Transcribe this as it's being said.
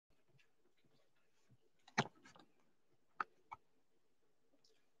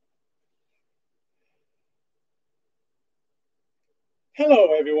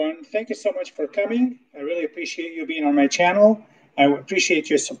Hello, everyone. Thank you so much for coming. I really appreciate you being on my channel. I appreciate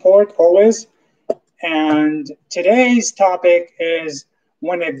your support always. And today's topic is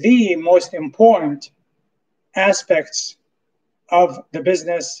one of the most important aspects of the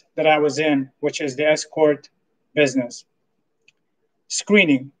business that I was in, which is the escort business.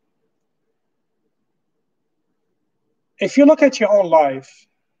 Screening. If you look at your own life,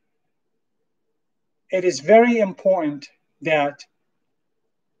 it is very important that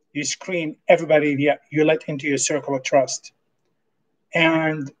you screen everybody that you let into your circle of trust.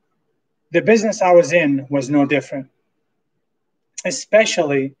 And the business I was in was no different,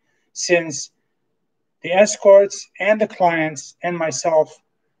 especially since the escorts and the clients and myself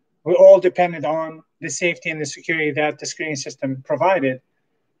were all dependent on the safety and the security that the screening system provided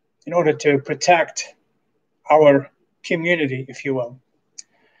in order to protect our community, if you will,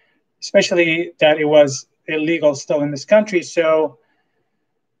 especially that it was illegal still in this country. So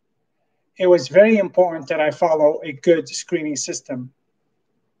it was very important that I follow a good screening system.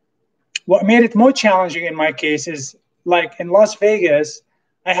 What made it more challenging in my case is, like in Las Vegas,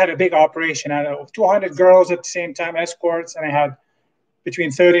 I had a big operation. I had 200 girls at the same time, escorts, and I had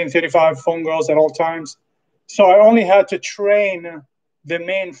between 30 and 35 phone girls at all times. So I only had to train the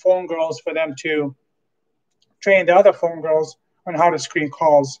main phone girls for them to train the other phone girls on how to screen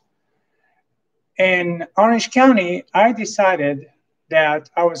calls. In Orange County, I decided that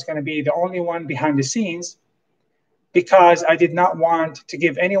I was going to be the only one behind the scenes because I did not want to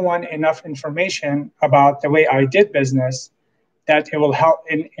give anyone enough information about the way I did business that it will help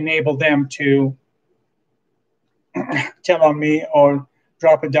enable them to tell on me or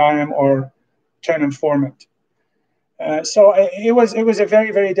drop a dime or turn informant. So it was a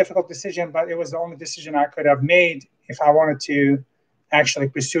very, very difficult decision, but it was the only decision I could have made if I wanted to actually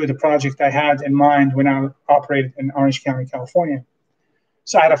pursue the project I had in mind when I operated in Orange County, California.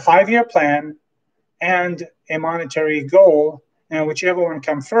 So I had a 5-year plan and a monetary goal, and whichever one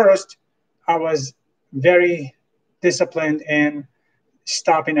come first, I was very disciplined in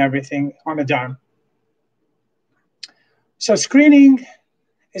stopping everything on a dime. So screening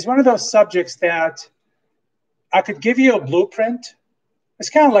is one of those subjects that I could give you a blueprint. It's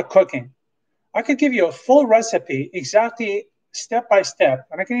kind of like cooking. I could give you a full recipe, exactly step by step,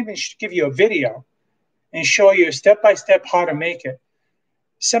 and I can even give you a video and show you step by step how to make it.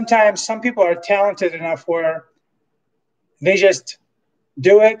 Sometimes some people are talented enough where they just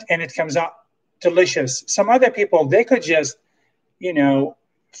do it and it comes out delicious. Some other people, they could just,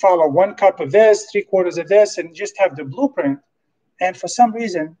 follow 1 cup of this, 3/4 of this, and just have the blueprint. And for some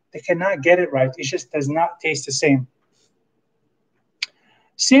reason, they cannot get it right. It just does not taste the same.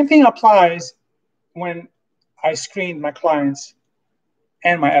 Same thing applies when I screened my clients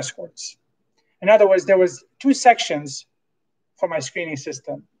and my escorts. In other words, there was 2 sections for my screening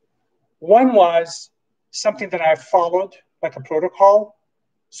system. One was something that I followed like a protocol.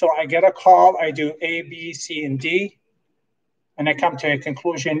 So I get a call, I do A, B, C, and D, and I come to a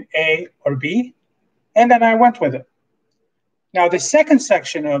conclusion A or B, and then I went with it. Now, the second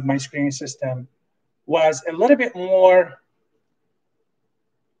section of my screening system was a little bit more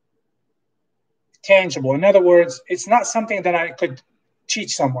tangible. In other words, it's not something that I could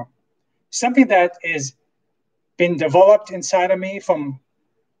teach someone. Something that is been developed inside of me from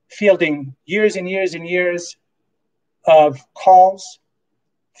fielding years and years and years of calls,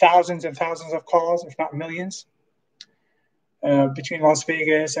 thousands and thousands of calls, if not millions, between Las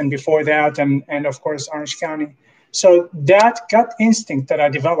Vegas and before that, and of course, Orange County. So that gut instinct that I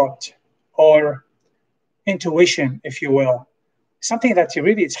developed, or intuition, if you will, something that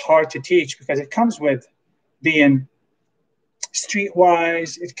really it's hard to teach because it comes with being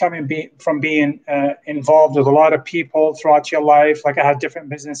streetwise. It coming from being involved with a lot of people throughout your life. Like I had different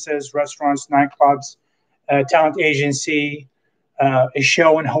businesses, restaurants, nightclubs, talent agency, a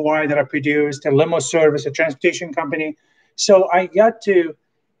show in Hawaii that I produced, a limo service, a transportation company. So I got to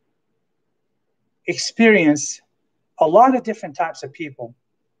experience a lot of different types of people.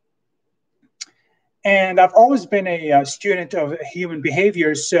 And I've always been a student of human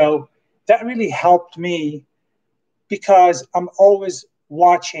behavior. So that really helped me because I'm always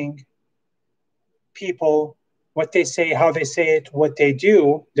watching people, what they say, how they say it, what they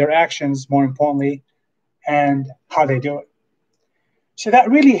do, their actions, more importantly, and how they do it. So that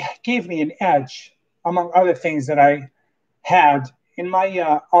really gave me an edge, among other things that I had in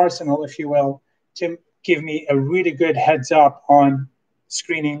my arsenal, if you will, to give me a really good heads up on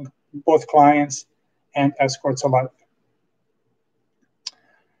screening both clients and escorts alike.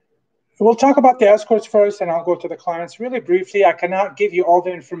 We'll talk about the escorts first, and I'll go to the clients really briefly. I cannot give you all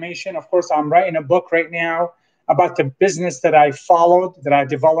the information. Of course, I'm writing a book right now. about the business that I followed, that I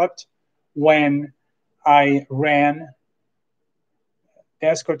developed when I ran the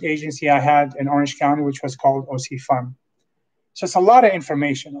escort agency I had in Orange County, which was called O.C FUN. So it's a lot of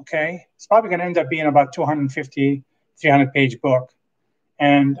information, okay? It's probably going to end up being about 250, 300-page book.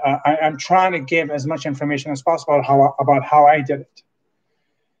 And I'm trying to give as much information as possible about how I did it.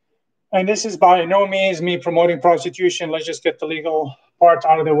 And this is by no means me promoting prostitution. Let's just get the legal part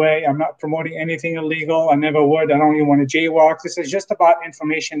out of the way. I'm not promoting anything illegal. I never would. I don't even want to jaywalk. This is just about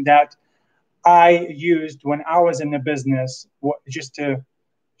information that I used when I was in the business,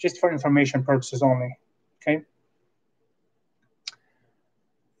 just for information purposes only, okay?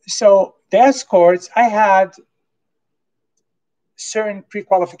 So the escorts, I had certain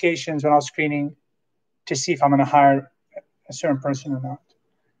pre-qualifications when I was screening to see if I'm going to hire a certain person or not.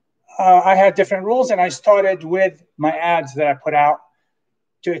 I had different rules, and I started with my ads that I put out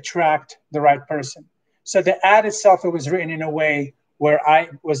to attract the right person. So the ad itself, it was written in a way where I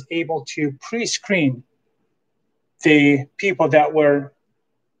was able to pre-screen the people that were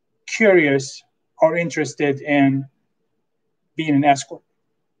curious or interested in being an escort.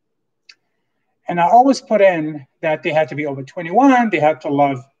 And I always put in that they had to be over 21, they had to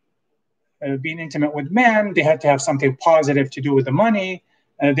love being intimate with men, they had to have something positive to do with the money,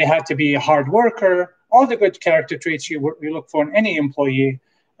 they had to be a hard worker, all the good character traits you look for in any employee,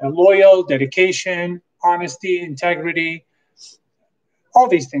 loyal, dedication, honesty, integrity, all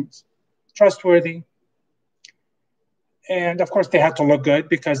these things, trustworthy. And of course, they had to look good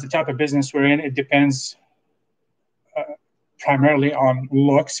because the type of business we're in, it depends primarily on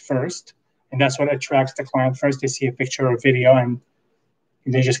looks first. And that's what attracts the client first. They see a picture or video and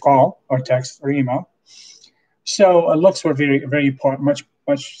they just call or text or email. So looks were very, very important, much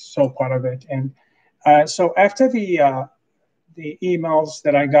so part of it. And so after the emails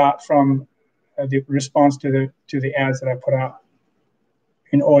that I got from the response to the ads that I put out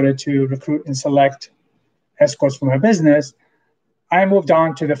in order to recruit and select escorts for my business, I moved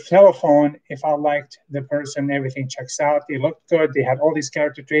on to the telephone. If I liked the person, everything checks out. They looked good. They had all these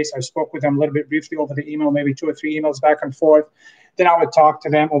character traits. I spoke with them a little bit briefly over the email, maybe 2 or 3 emails back and forth. Then I would talk to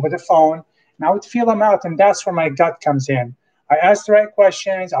them over the phone, and I would feel them out, and that's where my gut comes in. I ask the right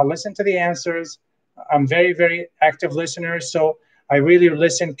questions. I listen to the answers. I'm very, very active listener, so I really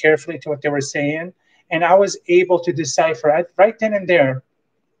listened carefully to what they were saying, and I was able to decipher right then and there,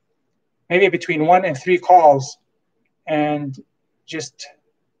 maybe between 1 and 3 calls, and just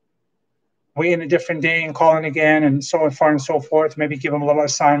wait in a different day and call in again and so far and so forth, maybe give them a little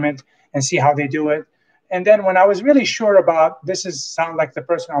assignment and see how they do it. And then when I was really sure about sound like the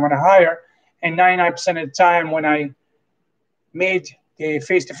person I want to hire, and 99% of the time when I made a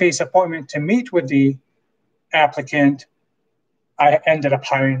face-to-face appointment to meet with the applicant, I ended up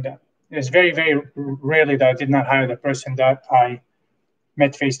hiring them. It was very, very rarely that I did not hire the person that I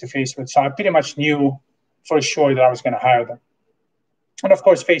met face-to-face with. So I pretty much knew for sure that I was going to hire them. And of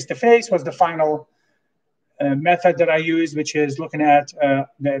course, face-to-face was the final method that I used, which is looking at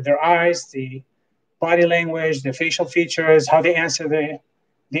their eyes, the body language, the facial features, how they answer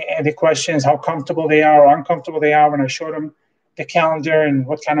the questions, how comfortable they are or uncomfortable they are when I showed them the calendar and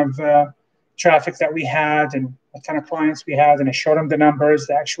what kind of traffic that we had and what kind of clients we had. And I showed them the numbers,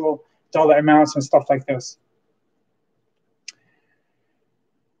 the actual dollar amounts and stuff like this.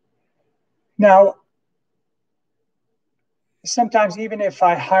 Now, sometimes even if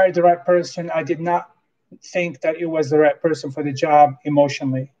I hired the right person, I did not think that it was the right person for the job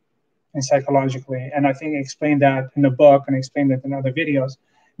emotionally and psychologically. And I think I explained that in the book and I explained that in other videos.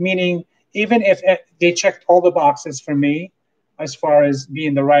 Meaning, even if they checked all the boxes for me as far as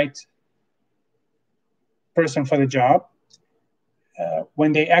being the right person for the job,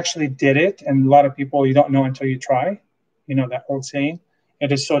 when they actually did it, and a lot of people, you don't know until you try, you know that old saying.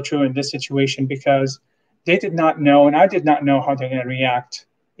 It is so true in this situation because they did not know, and I did not know how they're going to react.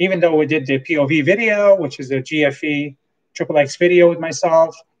 Even though we did the POV video, which is a GFE XXX video with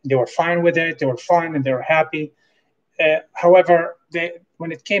myself, they were fine with it. They were fun and they were happy. However,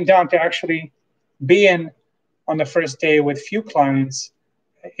 when it came down to actually being on the first day with few clients,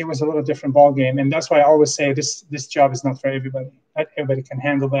 it was a little different ballgame. And that's why I always say this job is not for everybody. Not everybody can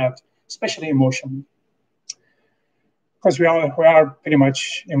handle that, especially emotionally. Because we are pretty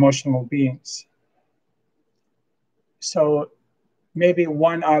much emotional beings. So maybe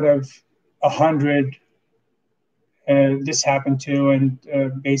 1 out of 100 this happened to,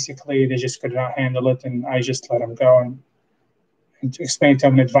 and basically they just could not handle it, and I just let them go and to explain to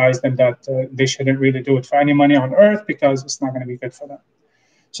them and advise them that they shouldn't really do it for any money on earth because it's not going to be good for them.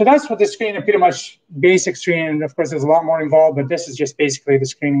 So that's what the screening, pretty much basic screening. Of course, there's a lot more involved, but this is just basically the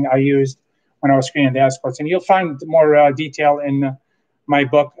screening I used when I was screening the escorts. And you'll find more detail in my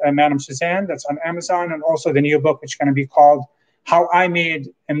book, Madam Suzanne, that's on Amazon, and also the new book, which is going to be called How I Made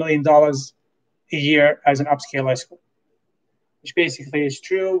 $1 Million a Year as an Upscale Escort, which basically is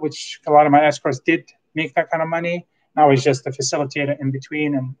true, which a lot of my escorts did make that kind of money. I was just a facilitator in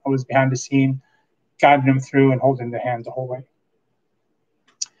between, and I was behind the scene, guiding them through and holding their hand the whole way.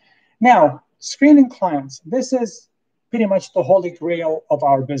 Now, screening clients. This is pretty much the holy grail of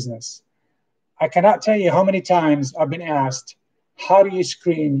our business. I cannot tell you how many times I've been asked, how do you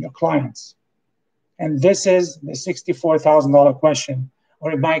screen your clients? And this is the $64,000 question,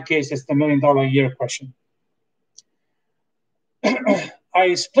 or in my case, it's the $1 million a year question.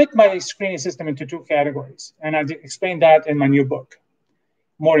 I split my screening system into two categories, and I explained that in my new book,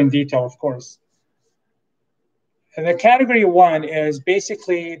 more in detail, of course. And the category one is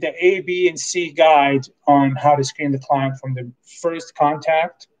basically the A, B, and C guide on how to screen the client from the first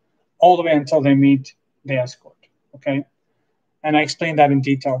contact all the way until they meet the escort, okay? And I explained that in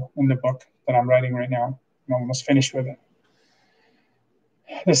detail in the book that I'm writing right now. I'm almost finished with it.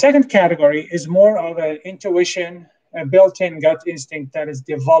 The second category is more of an intuition, a built-in gut instinct that is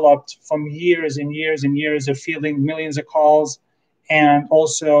developed from years and years and years of fielding millions of calls, and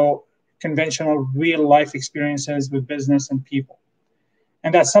also conventional real life experiences with business and people.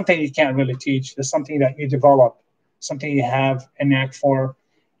 And that's something you can't really teach. That's something that you develop, something you have a knack for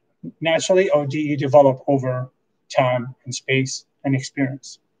naturally, or do you develop over time and space and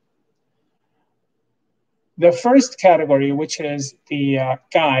experience? The first category, which is the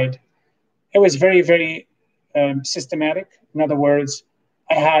guide, it was very, very systematic. In other words,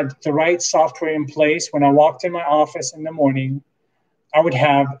 I had the right software in place. When I walked in my office in the morning, I would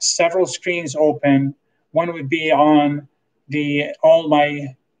have several screens open. One would be on all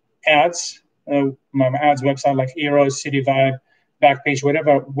my ads, my ads website, like Eros, City Vibe, Backpage,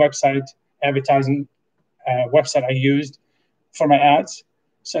 whatever website, advertising website I used for my ads.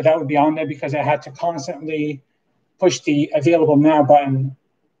 So that would be on there because I had to constantly push the available now button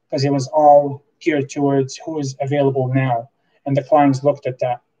because it was all geared towards who is available now. And the clients looked at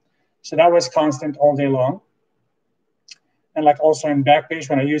that. So that was constant all day long. And like also in Backpage,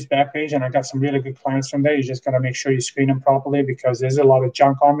 when I use Backpage and I got some really good clients from there, you just got to make sure you screen them properly because there's a lot of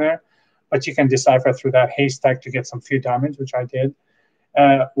junk on there. But you can decipher through that haystack to get some few diamonds, which I did.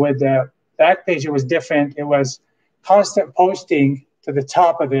 With the Backpage, it was different. It was constant posting to the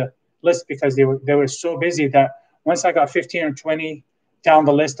top of the list because they were so busy that once I got 15 or 20 down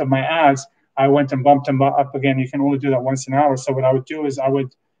the list of my ads, I went and bumped them up again. You can only do that once an hour. So what I would do is I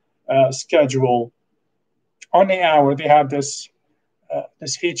would schedule on the hour. They have this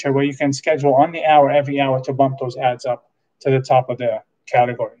feature where you can schedule on the hour, every hour, to bump those ads up to the top of the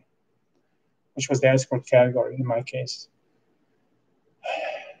category, which was the escort category in my case.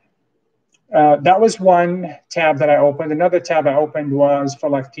 That was one tab that I opened. Another tab I opened was for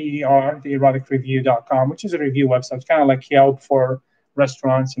like TER, the eroticreview.com, which is a review website. It's kind of like Yelp for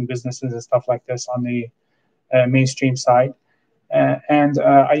restaurants and businesses and stuff like this on the mainstream side. And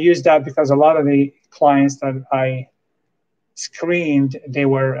I used that because a lot of the clients that I screened, they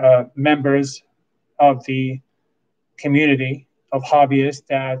were members of the community of hobbyists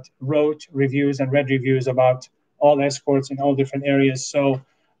that wrote reviews and read reviews about all escorts in all different areas. So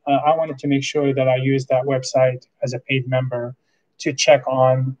I wanted to make sure that I used that website as a paid member to check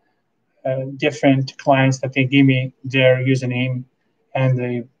on different clients that they give me their username and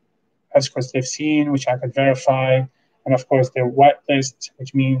the escorts they've seen, which I could verify. And of course, their whitelist,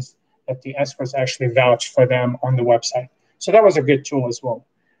 which means that the escorts actually vouch for them on the website. So that was a good tool as well.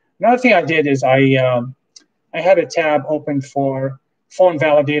 Another thing I did is I had a tab open for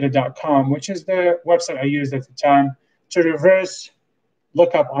phonevalidator.com, which is the website I used at the time to reverse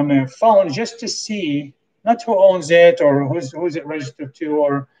look up on the phone just to see not who owns it or who's it registered to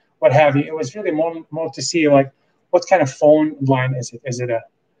or what have you. It was really more to see like what kind of phone line is it? Is it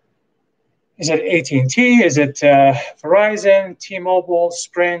AT&T? Is it Verizon, T-Mobile,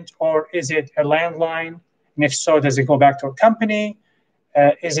 Sprint, or is it a landline? And if so, does it go back to a company?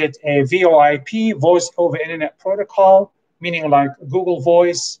 Is it a VoIP, voice over internet protocol, meaning like Google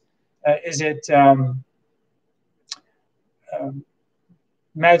Voice? Is it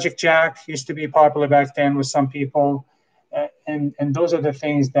Magic Jack? Used to be popular back then with some people. And those are the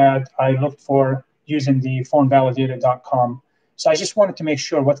things that I looked for using the phonevalidator.com. So I just wanted to make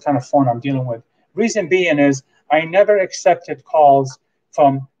sure what kind of phone I'm dealing with. Reason being is I never accepted calls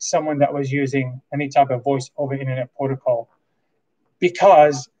from someone that was using any type of voice over internet protocol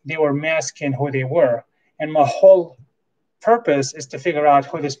because they were masking who they were. And my whole purpose is to figure out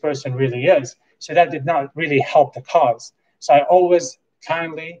who this person really is. So that did not really help the cause. So I always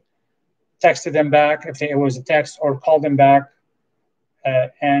kindly texted them back if it was a text, or called them back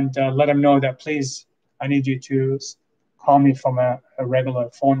and let them know that, please, I need you to call me from a regular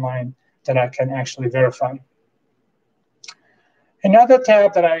phone line that I can actually verify. Another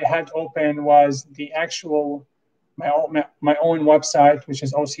tab that I had open was the actual my own website, which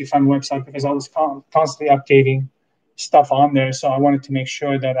is O.C FUN website, because I was constantly updating stuff on there. So I wanted to make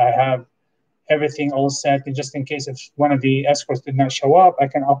sure that I have everything all set, and just in case if one of the escorts did not show up, I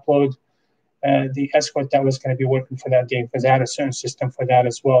can upload the escort that was going to be working for that day, because I had a certain system for that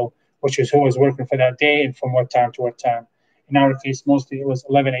as well, which is who was working for that day and from what time to what time. In our case, mostly it was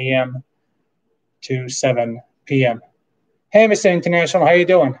 11 a.m. to 7 p.m. Hey, Mr. International, how you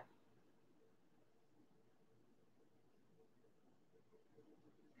doing?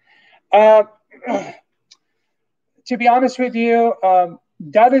 To be honest with you,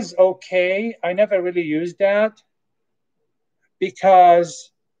 that is okay. I never really used that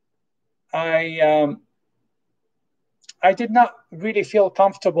because I did not really feel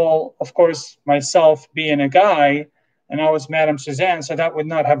comfortable, of course, myself being a guy, and I was Madam Suzanne, so that would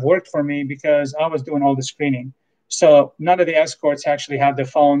not have worked for me because I was doing all the screening. So none of the escorts actually had the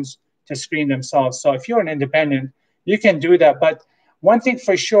phones to screen themselves. So if you're an independent, you can do that. But one thing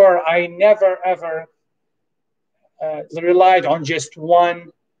for sure, I never ever relied on just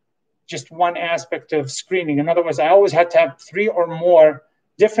one aspect of screening. In other words, I always had to have 3 or more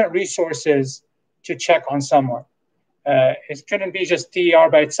different resources to check on someone. It couldn't be just TER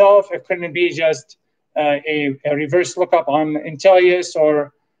by itself. It couldn't be just a reverse lookup on Intellius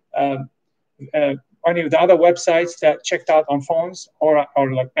or any of the other websites that checked out on phones, or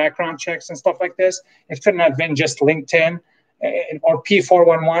like background checks and stuff like this. It couldn't have been just LinkedIn or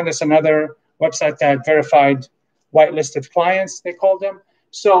P411. That's another website that verified whitelisted clients, they called them.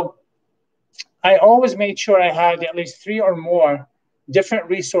 So I always made sure I had at least 3 or more different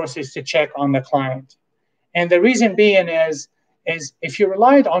resources to check on the client. And the reason being is if you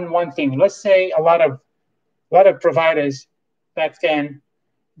relied on one thing, let's say a lot of providers back then,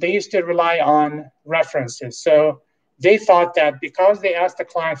 they used to rely on references. So they thought that because they asked the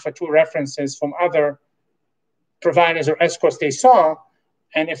client for 2 references from other providers or escorts they saw,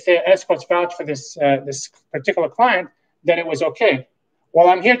 and if the escorts vouch for this particular client, then it was okay. Well,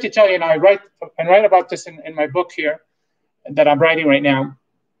 I'm here to tell you, and I write about this in my book here that I'm writing right now.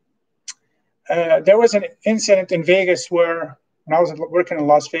 There was an incident in Vegas where, when I was working in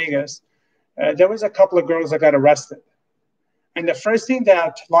Las Vegas, there was a couple of girls that got arrested. And the first thing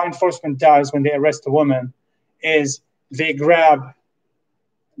that law enforcement does when they arrest a woman is they grab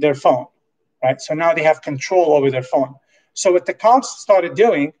their phone, right? So now they have control over their phone. So what the cops started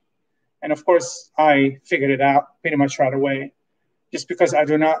doing, and of course I figured it out pretty much right away, just because I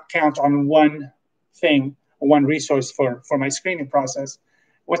do not count on one thing, one resource for my screening process.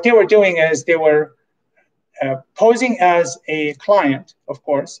 What they were doing is they were posing as a client, of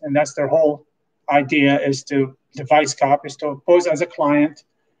course, and that's their whole idea, is to, the vice cop is to pose as a client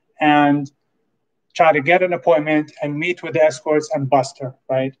and try to get an appointment and meet with the escorts and bust her,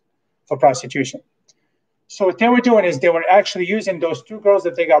 right, for prostitution. So what they were doing is they were actually using those 2 girls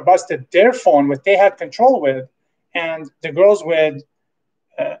that they got busted, their phone, what they had control with, and the girls would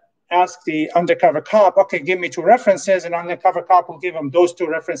ask the undercover cop, okay, give me 2 references, and undercover cop will give them those 2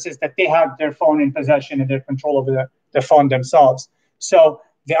 references that they had their phone in possession and their control over the phone themselves. So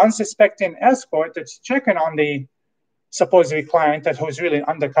the unsuspecting escort that's checking on the supposedly client that who's really an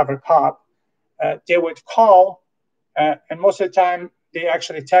undercover cop, they would call, and most of the time they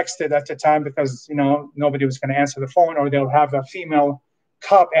actually texted at the time because nobody was going to answer the phone, or they'll have a female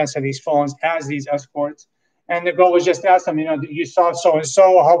cop answer these phones as these escorts. And the girl was just asked them, you saw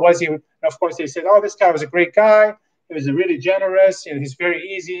so-and-so, how was he? And of course, they said, oh, this guy was a great guy. He was really generous. He's very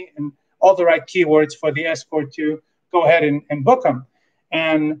easy, and all the right keywords for the escort to go ahead and book him.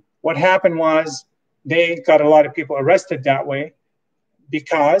 And what happened was they got a lot of people arrested that way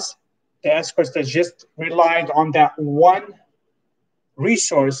because the escorts that just relied on that one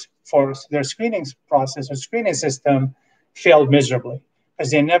resource for their screening process or screening system failed miserably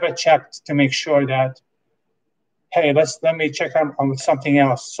because they never checked to make sure that, hey, let me check on something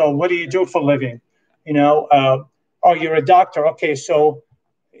else. So what do you do for a living? Oh, you're a doctor. Okay, so,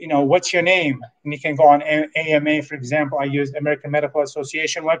 what's your name? And you can go on AMA, for example. I use American Medical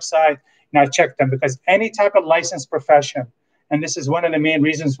Association website, and I check them because any type of licensed profession, and this is one of the main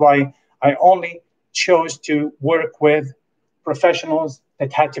reasons why I only chose to work with professionals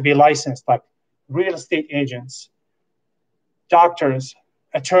that had to be licensed, like real estate agents, doctors,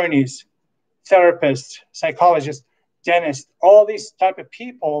 attorneys, therapists, psychologists, dentists, all these type of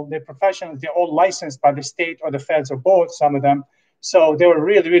people, they're professionals, they're all licensed by the state or the feds or both, some of them, So they were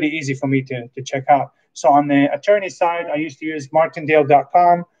really, really easy for me to check out. So on the attorney side, I used to use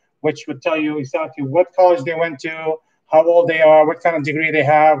martindale.com, which would tell you exactly what college they went to, how old they are, what kind of degree they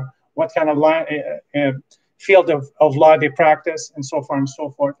have, what kind of field of law they practice, and so far and so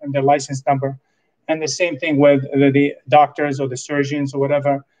forth, and their license number. And the same thing with the doctors or the surgeons or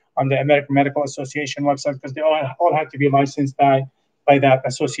whatever on the American Medical Association website, because they all had to be licensed by that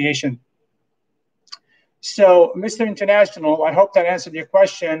association. So, Mr. International, I hope that answered your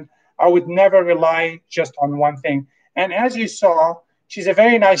question. I would never rely just on one thing. And as you saw, she's a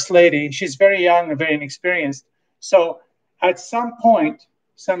very nice lady. She's very young and very inexperienced. So at some point,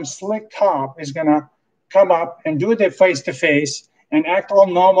 some slick cop is going to come up and do the face-to-face and act all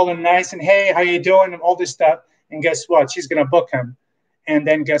normal and nice and, hey, how you doing, and all this stuff. And guess what? She's going to book him. And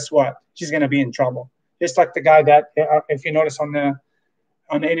then guess what? She's going to be in trouble. Just like the guy that, if you notice on the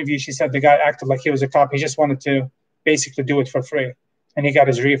interview, she said the guy acted like he was a cop. He just wanted to basically do it for free, and he got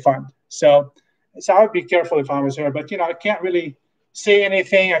his refund. So I would be careful if I was her. But, I can't really say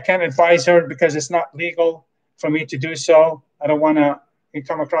anything. I can't advise her because it's not legal for me to do so. I don't want to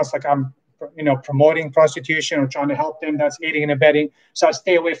come across like I'm, promoting prostitution or trying to help them. That's aiding and abetting. So I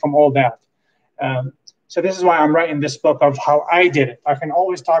stay away from all that. So this is why I'm writing this book of how I did it. I can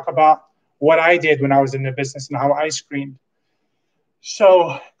always talk about what I did when I was in the business and how I screened.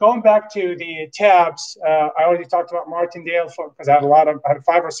 So going back to the tabs, I already talked about Martindale because I had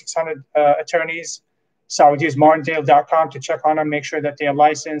 500 or 600 attorneys. So I would use martindale.com to check on them, make sure that they are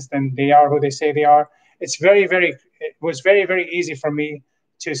licensed and they are who they say they are. It was very, very easy for me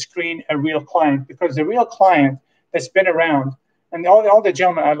to screen a real client, because the real client that's been around, and all the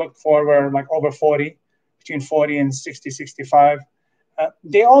gentlemen I looked for were like over 40, between 40 and 60, 65.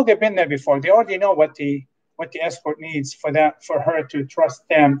 They've been there before. They already know what the escort needs for her to trust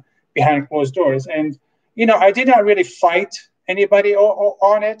them behind closed doors. And, I did not really fight anybody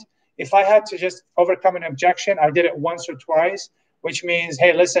on it. If I had to just overcome an objection, I did it once or twice, which means,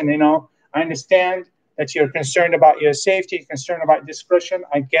 hey, listen, I understand that you're concerned about your safety, concerned about discretion.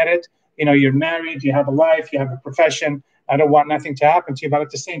 I get it. You're married, you have a life, you have a profession. I don't want nothing to happen to you. But at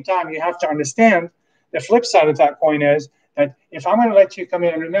the same time, you have to understand the flip side of that coin is that if I'm going to let you come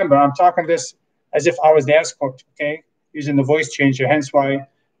in, and remember, I'm talking this as if I was the escort, okay, using the voice changer, hence why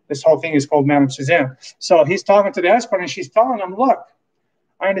this whole thing is called Madam Suzanne. So he's talking to the escort, and she's telling him, look,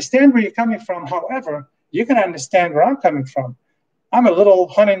 I understand where you're coming from. However, you can understand where I'm coming from. I'm a little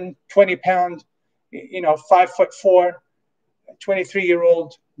 120-pound, 5'4",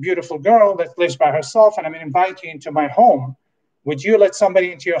 23-year-old beautiful girl that lives by herself, and I'm inviting you into my home. Would you let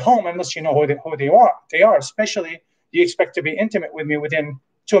somebody into your home unless you know who they are? They are, especially you expect to be intimate with me within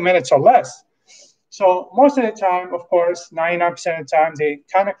 2 minutes or less. So most of the time, of course, 99% of the time, the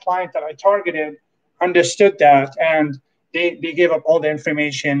kind of client that I targeted understood that, and they gave up all the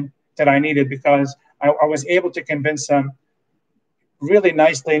information that I needed, because I was able to convince them really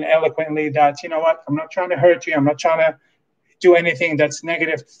nicely and eloquently that, I'm not trying to hurt you. I'm not trying to do anything that's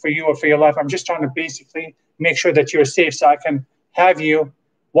negative for you or for your life. I'm just trying to basically make sure that you're safe so I can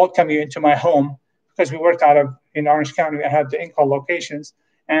welcome you into my home, because we worked in Orange County. I had the in-call locations.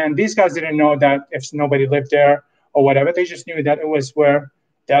 And these guys didn't know that if nobody lived there or whatever. They just knew that it was where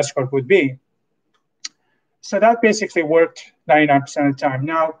the escort would be. So that basically worked 99% of the time.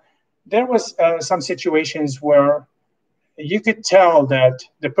 Now, there was some situations where you could tell that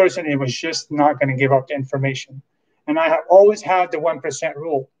the person was just not going to give up the information. And I have always had the 1%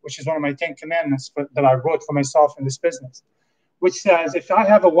 rule, which is one of my 10 commandments that I wrote for myself in this business, which says if I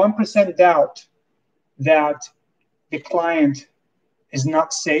have a 1% doubt that the client is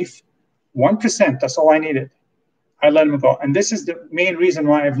not safe, 1%, that's all I needed, I let him go. And this is the main reason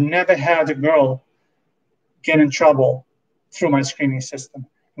why I've never had a girl get in trouble through my screening system.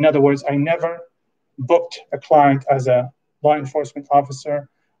 In other words, I never booked a client as a law enforcement officer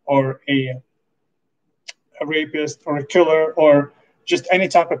or a rapist or a killer or just any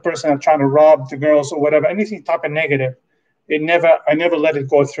type of person that's trying to rob the girls or whatever, anything type of negative. I never let it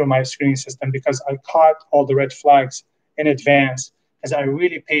go through my screening system, because I caught all the red flags in advance, because I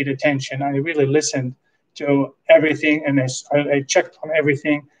really paid attention. I really listened to everything, and I checked on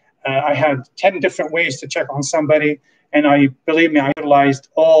everything. I had 10 different ways to check on somebody, and believe me, I utilized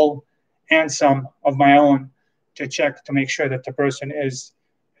all and some of my own to check to make sure that the person is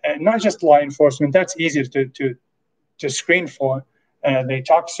not just law enforcement. That's easy to screen for. They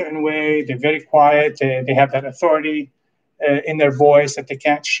talk a certain way. They're very quiet. They have that authority in their voice that they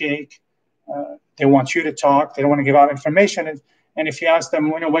can't shake. They want you to talk. They don't want to give out information. And if you ask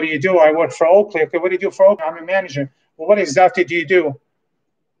them, what do you do? I work for Oakley. Okay, what do you do for Oakley? I'm a manager. Well, what exactly do you do?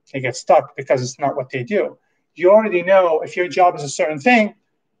 They get stuck because it's not what they do. you already know if your job is a certain thing,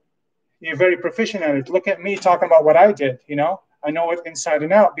 you're very proficient at it. Look at me talking about what I did, you know? I know it inside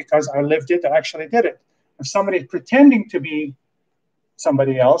and out because I lived it, I actually did it. If somebody's pretending to be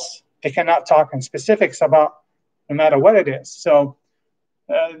somebody else, they cannot talk in specifics about no matter what it is. So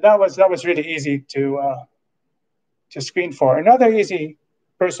that was really easy to screen for. Another easy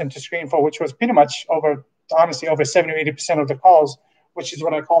person to screen for, which was pretty much honestly, over 70 or 80% of the calls, which is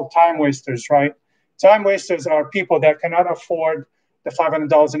what I call time wasters, right? Time wasters are people that cannot afford the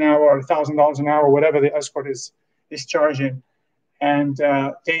 $500 an hour or $1,000 an hour, whatever the escort is charging. And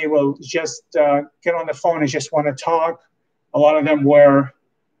they will just get on the phone and just want to talk. A lot of them were,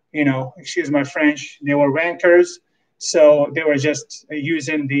 you know, excuse my French, they were rankers. So they were just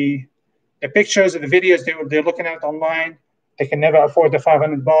using the pictures or the videos they're looking at online. They can never afford the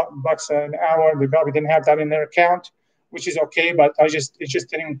 $500 an hour. They probably didn't have that in their account, which is okay. But it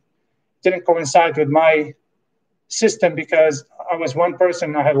just didn't coincide with my system because I was one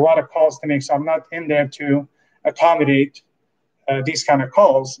person. I had a lot of calls to make, so I'm not in there to accommodate these kind of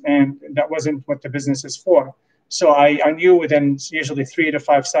calls, and that wasn't what the business is for. So I knew within usually 3 to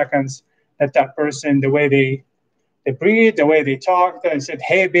 5 seconds that person, the way they breathe, the way they talk, they said,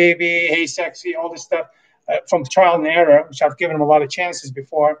 hey, baby, hey, sexy, all this stuff from trial and error, which I've given them a lot of chances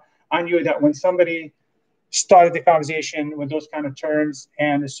before. I knew that when somebody started the conversation with those kind of terms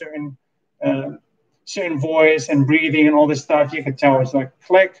and a certain voice and breathing and all this stuff, you could tell it's like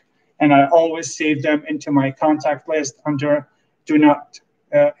click. And I always save them into my contact list under do not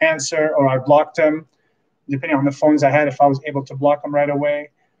answer, or I blocked them, depending on the phones I had, if I was able to block them right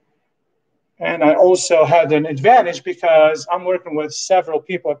away. And I also had an advantage because I'm working with several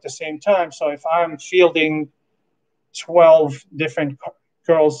people at the same time. So if I'm fielding 12 different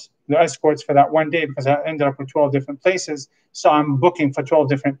girls, the escorts for that one day, because I ended up with 12 different places, so I'm booking for 12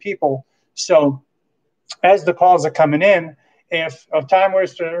 different people. So as the calls are coming in, if a time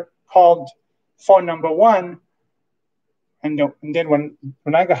waster called phone number one, and then when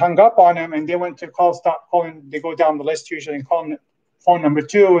I got hung up on them and they went to stop calling, they go down the list usually and call phone number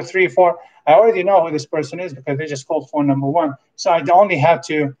 2 or 3, 4. I already know who this person is because they just called phone number 1. So I only had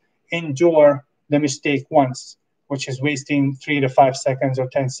to endure the mistake once, which is wasting 3 to 5 seconds or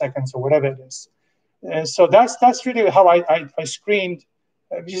 10 seconds or whatever it is. And so that's really how I screened.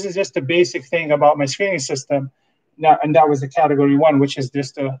 This is just a basic thing about my screening system. Now, and that was the category 1, which is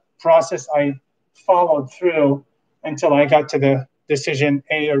just a process I followed through until I got to the decision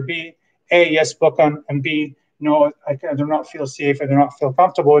A or B. A, yes, book them, and B, no, I do not feel safe. I do not feel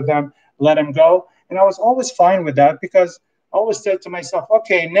comfortable with them. Let them go. And I was always fine with that because I always said to myself,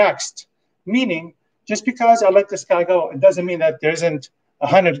 okay, next. Meaning, just because I let this guy go, it doesn't mean that there isn't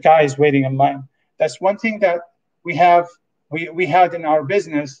 100 guys waiting in line. That's one thing that we had in our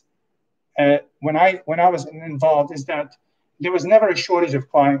business when I was involved, is that there was never a shortage of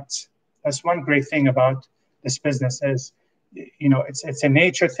clients. That's one great thing about this business is, you know, it's a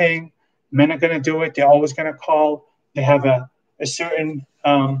nature thing. Men are going to do it. They're always going to call. They have a certain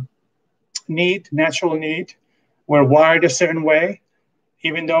natural need. We're wired a certain way,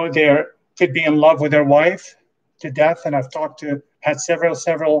 even though they could be in love with their wife to death. And I've had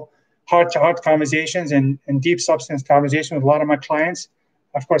several heart-to-heart conversations and deep substance conversations with a lot of my clients,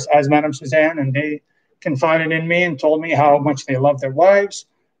 of course, as Madam Suzanne, and they confided in me and told me how much they love their wives,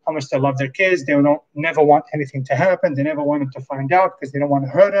 how much they love their kids. They don't never want anything to happen. They never wanted to find out because they don't want to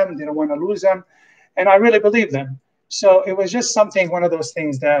hurt them. They don't want to lose them. And I really believe them. So it was just one of those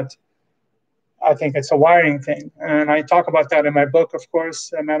things that I think it's a wiring thing. And I talk about that in my book, of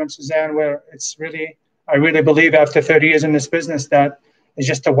course, Madam Suzanne, where I really believe after 30 years in this business that it's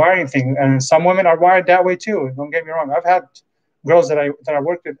just a wiring thing. And some women are wired that way too. Don't get me wrong. I've had girls that I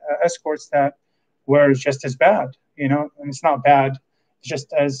worked with, escorts, that were just as bad, you know, and it's not bad,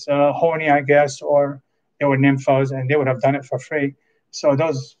 just as horny, I guess, or they were nymphos and they would have done it for free. So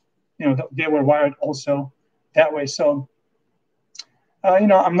those, you know, they were wired also that way. So, you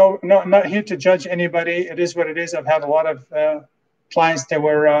know, I'm not here to judge anybody. It is what it is. I've had a lot of clients that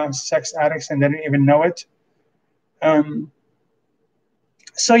were sex addicts and they didn't even know it.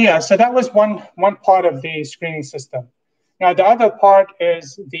 So that was one part of the screening system. Now, the other part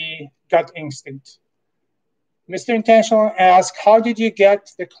is the gut instinct. Mr. Intentional asked, how did you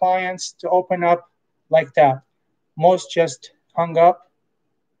get the clients to open up like that? Most just hung up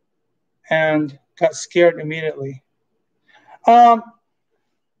and got scared immediately.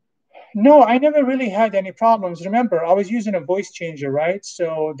 No, I never really had any problems. Remember, I was using a voice changer, right?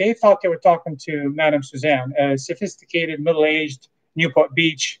 So they thought they were talking to Madam Suzanne, a sophisticated, middle-aged Newport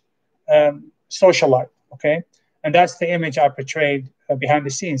Beach socialite, okay? And that's the image I portrayed behind the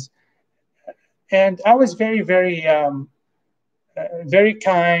scenes. And I was very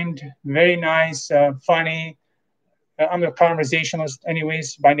kind, very nice, funny. I'm a conversationalist,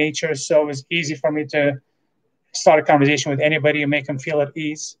 anyways, by nature, so it was easy for me to start a conversation with anybody and make them feel at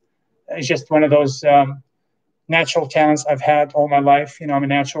ease. It's just one of those natural talents I've had all my life. I'm a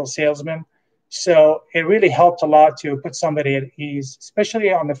natural salesman. So it really helped a lot to put somebody at ease,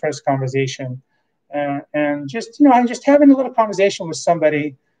 especially on the first conversation. And just, just having a little conversation with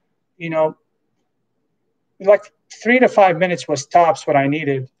somebody, you know, like 3 to 5 minutes was tops what I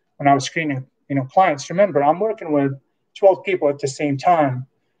needed when I was screening, clients. Remember, I'm working with 12 people at the same time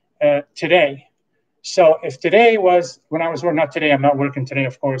today. So if today was when I was working, not today, I'm not working today,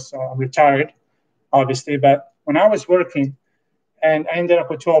 of course, I'm retired, obviously, but when I was working and I ended up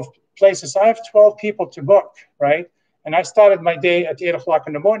with 12 places, I have 12 people to book, right? And I started my day at 8 o'clock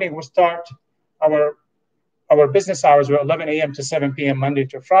in the morning. We start our business hours were 11 a.m. to 7 p.m. Monday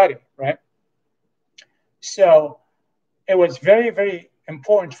to Friday, right? So it was very, very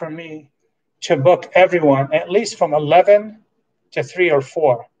important for me to book everyone at least from 11 to 3 or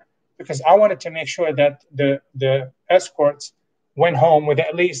 4, because I wanted to make sure that the escorts went home with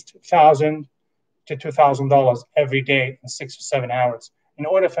at least $1,000 to $2,000 every day in 6 or 7 hours. In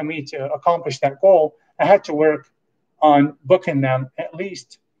order for me to accomplish that goal, I had to work on booking them at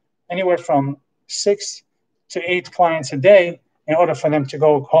least anywhere from 6 to 8 clients a day in order for them to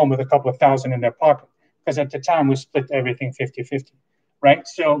go home with a couple of thousand in their pocket. Because at the time we split everything 50-50, right?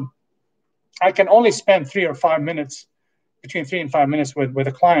 So I can only spend 3 or 5 minutes, between 3 and 5 minutes with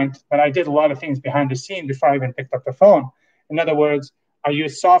a client, but I did a lot of things behind the scene before I even picked up the phone. In other words, I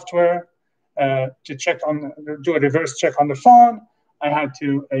used software to do a reverse check on the phone. I had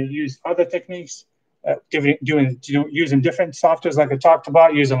to use other techniques, using different softwares like I talked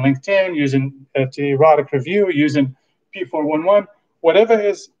about, using LinkedIn, using periodic review, using P411. Whatever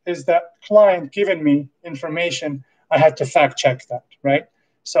is that client giving me information, I had to fact check that, right?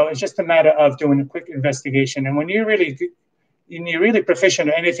 So it's just a matter of doing a quick investigation. And when you're really proficient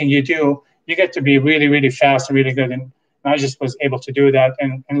in anything you do, you get to be really, really fast and really good. And I just was able to do that.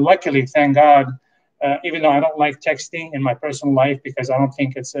 And luckily, thank God, even though I don't like texting in my personal life because I don't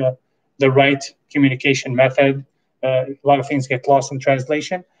think it's the right communication method, a lot of things get lost in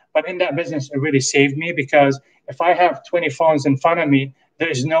translation. But in that business, it really saved me, because if I have 20 phones in front of me, there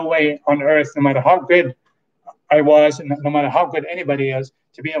is no way on earth, no matter how good I was, and no matter how good anybody is,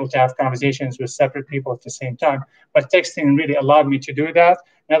 to be able to have conversations with separate people at the same time. But texting really allowed me to do that.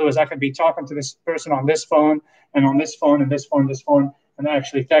 In other words, I could be talking to this person on this phone and on this phone and this phone, this phone, and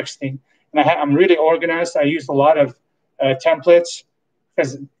actually texting. And I'm really organized. I use a lot of templates,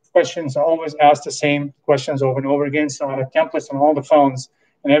 because questions are always asked the same questions over and over again. So I have templates on all the phones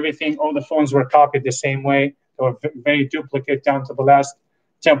and everything. All the phones were copied the same way. They were very duplicate down to the last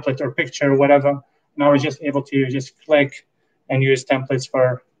template or picture or whatever. And I was just able to just click and use templates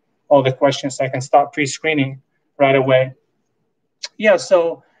for all the questions. I can start pre-screening right away. Yeah,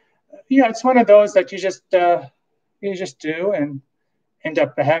 so it's one of those that you just do and end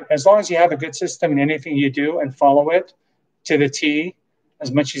up as long as you have a good system in anything you do and follow it to the T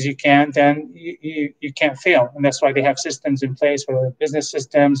as much as you can, then you can't fail. And that's why they have systems in place, whether business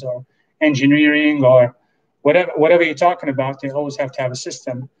systems or engineering or whatever you're talking about. They always have to have a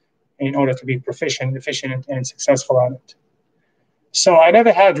system in order to be proficient, efficient, and successful at it. So I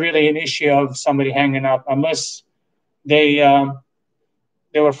never had really an issue of somebody hanging up, unless they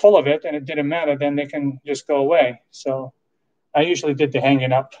were full of it and it didn't matter. Then they can just go away. So I usually did the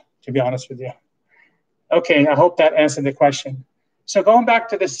hanging up, to be honest with you. Okay, I hope that answered the question. So going back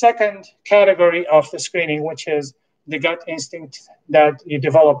to the second category of the screening, which is the gut instinct that you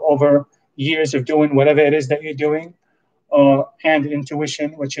develop over years of doing whatever it is that you're doing, and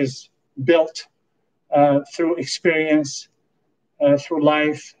intuition, which is built through experience, through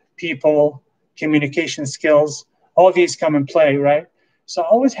life, people, communication skills. All these come in play, right? So I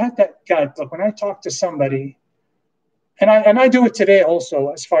always had that gut. Look, when I talk to somebody, and I do it today also,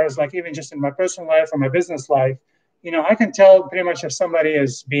 as far as like even just in my personal life or my business life, I can tell pretty much if somebody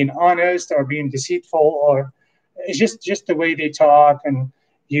is being honest or being deceitful, or it's just the way they talk, and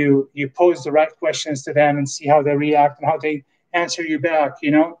you pose the right questions to them and see how they react and how they answer you back.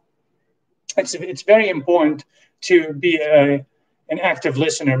 It's very important to be an active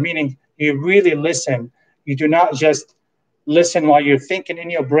listener, meaning you really listen. You do not just listen while you're thinking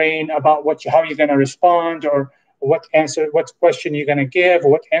in your brain about how you're going to respond, or what question you're going to give, or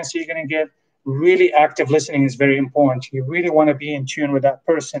what answer you're going to give. Really active listening is very important. You really want to be in tune with that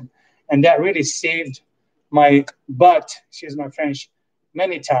person. And that really saved my butt, excuse my French,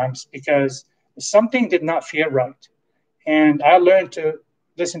 many times, because something did not feel right. And I learned to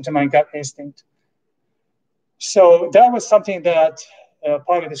listen to my gut instinct. So that was something that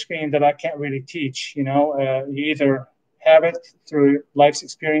part of the screen that I can't really teach. You either have it through life's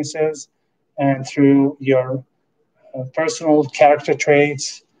experiences and through your personal character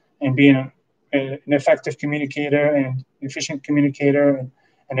traits and being an effective communicator and efficient communicator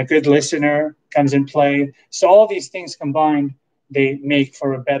and a good listener comes in play. So all these things combined, they make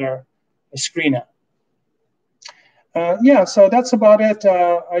for a better screener. Yeah, so that's about it.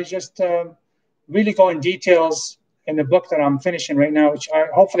 I just really go in details in the book that I'm finishing right now, which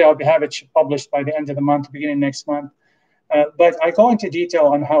hopefully I'll have it published by the end of the month, beginning next month. But I go into detail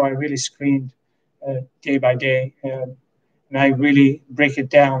on how I really screened day by day. And I really break it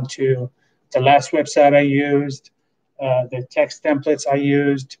down to the last website I used, the text templates I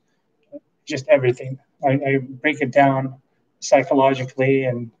used, just everything. I break it down psychologically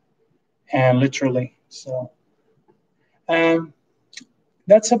and literally. So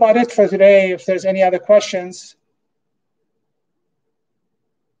that's about it for today. If there's any other questions.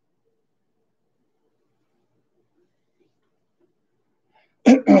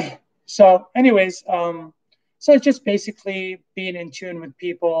 So anyways, so it's just basically being in tune with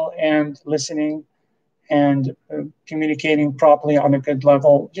people and listening and communicating properly on a good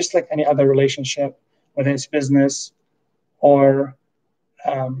level, just like any other relationship, whether it's business or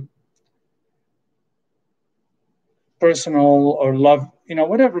personal or love,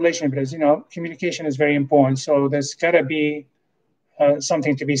 whatever relationship it is, communication is very important. So there's got to be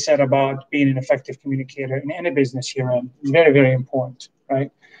something to be said about being an effective communicator in any business you're in. It's very, very important,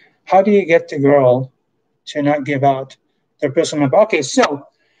 right? How do you get the girl to not give out their personal number? Okay, so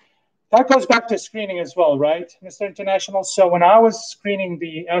that goes back to screening as well, right, Mr. International? So when I was screening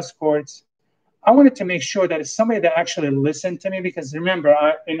the escorts, I wanted to make sure that it's somebody that actually listened to me, because remember,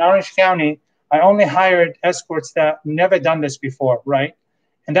 in Orange County, I only hired escorts that never done this before, right?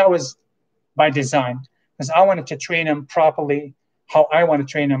 And that was by design, because I wanted to train them properly, how I want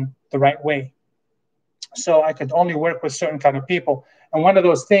to train them the right way. So I could only work with certain kind of people. And one of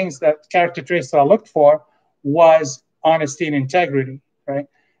those things, that character traits that I looked for, was honesty and integrity, right?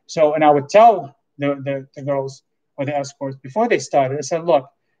 So, and I would tell the girls or the escorts before they started, I said, look,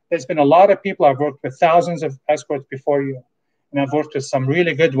 there's been a lot of people. I've worked with thousands of escorts before you, and I've worked with some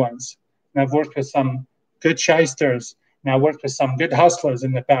really good ones, and I've worked with some good shysters, and I worked with some good hustlers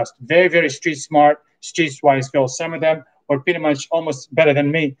in the past. Very, very street smart, street-wise girls. Some of them were pretty much almost better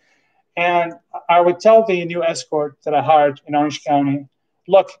than me. And I would tell the new escort that I hired in Orange County,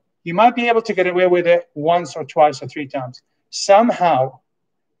 look, you might be able to get away with it once or twice or three times. Somehow,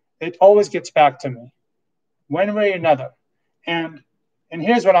 it always gets back to me, one way or another. And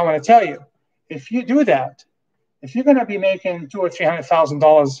here's what I want to tell you: if you do that, if you're going to be making $200,000 or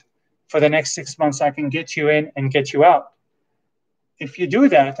 $300,000 for the next 6 months, I can get you in and get you out. If you do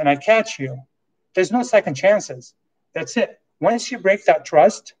that and I catch you, there's no second chances. That's it. Once you break that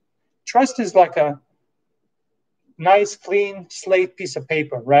trust is like a nice, clean slate piece of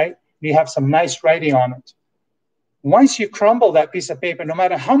paper, right? You have some nice writing on it. Once you crumble that piece of paper, no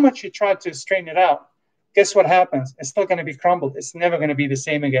matter how much you try to straighten it out, guess what happens? It's still going to be crumbled. It's never going to be the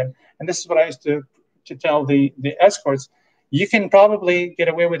same again. And this is what I used to tell the escorts. You can probably get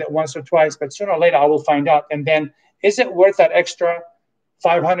away with it once or twice, but sooner or later I will find out. And then, is it worth that extra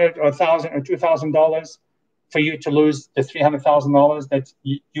 $500 or $1,000 or $2,000 for you to lose the $300,000 that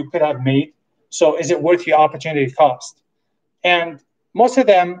you could have made? So is it worth your opportunity cost? And most of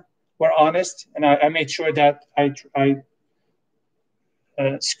them were honest, and I made sure that I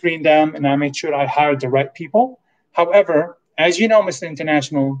screened them, and I made sure I hired the right people. However, as you know, Mr.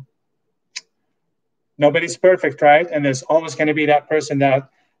 International, nobody's perfect, right? And there's always going to be that person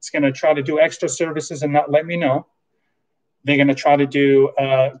that's going to try to do extra services and not let me know. They're going to try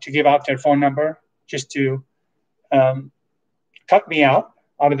to give out their phone number just to cut me out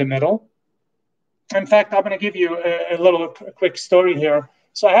of the middle. In fact, I'm going to give you a quick story here.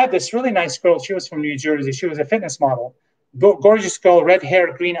 So I had this really nice girl. She was from New Jersey. She was a fitness model. Gorgeous girl, red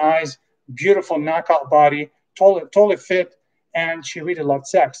hair, green eyes, beautiful knockout body, totally fit, and she really loved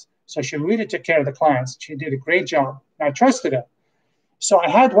sex. So she really took care of the clients. She did a great job. And I trusted her. So I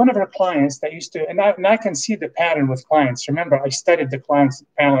had one of her clients that used to, and I can see the pattern with clients. Remember, I studied the client's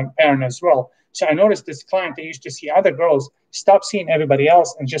pattern as well. So I noticed this client that used to see other girls stop seeing everybody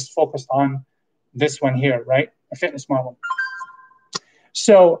else and just focused on this one here, right? A fitness model.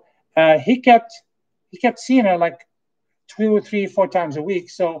 So he kept seeing her like 2 or 3, 4 times a week.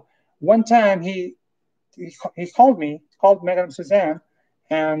 So one time he called Madam Suzanne,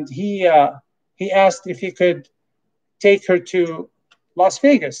 and he asked if he could take her to Las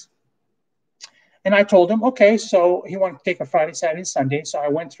Vegas. And I told him, okay. So he wanted to take a Friday, Saturday, Sunday. So I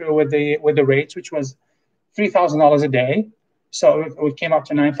went through with the rates, which was $3,000 a day. So it came up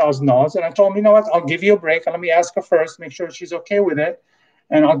to $9,000. And I told him, you know what, I'll give you a break. And let me ask her first, make sure she's okay with it.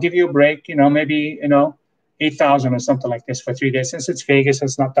 And I'll give you a break, maybe, 8,000 or something like this for 3 days. Since it's Vegas,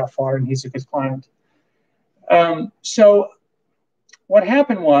 it's not that far, and he's a good client. So what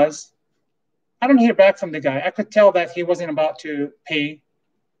happened was, I don't hear back from the guy. I could tell that he wasn't about to pay.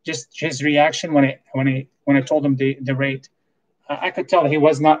 Just his reaction when I told him the rate, I could tell that he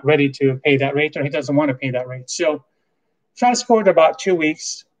was not ready to pay that rate, or he doesn't want to pay that rate. So fast forward about 2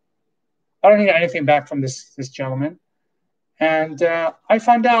 weeks, I don't hear anything back from this gentleman, and I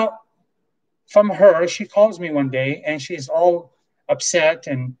found out from her. She calls me one day, and she's all upset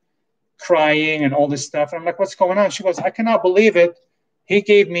and crying and all this stuff. And I'm like, what's going on? She goes, I cannot believe it. He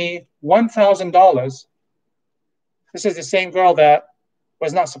gave me $1,000. This is the same girl that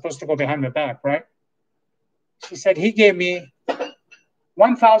was not supposed to go behind my back, right? She said, he gave me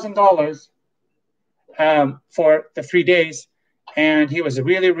 $1,000 for the 3 days, and he was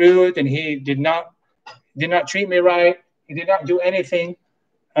really rude, and he did not treat me right. He did not do anything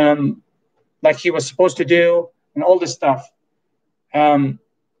like he was supposed to do, and all this stuff.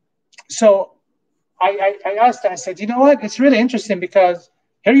 So I asked her, I said, you know what? It's really interesting, because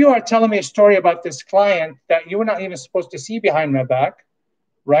here you are telling me a story about this client that you were not even supposed to see behind my back,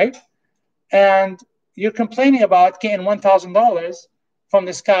 right? And you're complaining about getting $1,000 from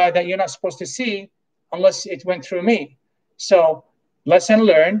this guy that you're not supposed to see unless it went through me. So lesson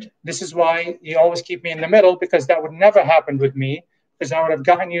learned. This is why you always keep me in the middle, because that would never happen with me, because I would have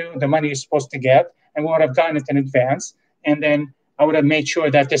gotten you the money you're supposed to get, and we would have gotten it in advance. And then I would have made sure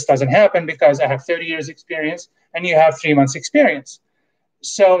that this doesn't happen, because I have 30 years experience and you have 3 months experience.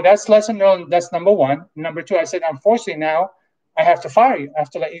 So that's lesson learned. That's number one. Number two, I said, unfortunately now I have to fire you. I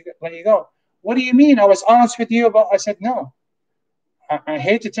have to let you go. What do you mean? I was honest with you about, I said, no. I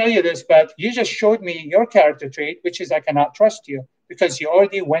hate to tell you this, but you just showed me your character trait, which is I cannot trust you, because you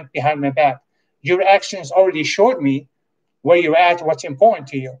already went behind my back. Your actions already showed me where you're at, what's important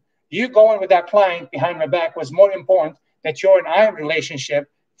to you. You going with that client behind my back was more important than your and I relationship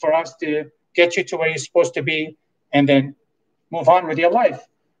for us to get you to where you're supposed to be and then move on with your life.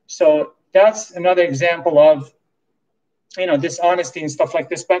 So that's another example of, dishonesty and stuff like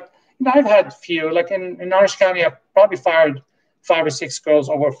this. But I've had few, like in Orange County, I've probably fired 5 or 6 girls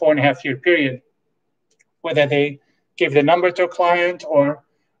over a 4.5-year period, whether they gave the number to a client, or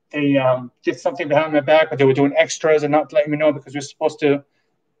they did something behind my back, or they were doing extras and not letting me know, because we're supposed to,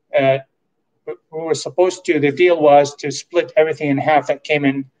 the deal was to split everything in half that came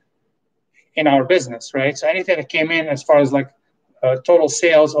in our business, right? So anything that came in as far as like total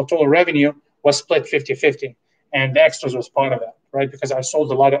sales or total revenue was split 50-50. And the extras was part of that, right? Because I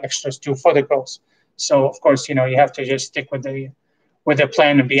sold a lot of extras too for the girls. So of course, you have to just stick with the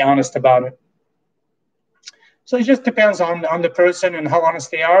plan and be honest about it. So it just depends on the person and how honest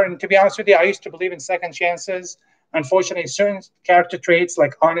they are. And to be honest with you, I used to believe in second chances. Unfortunately, certain character traits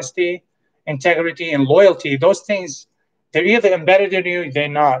like honesty, integrity, and loyalty, those things, they're either embedded in you, they're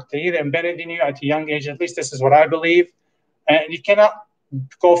not. They're either embedded in you at a young age. At least this is what I believe. And you cannot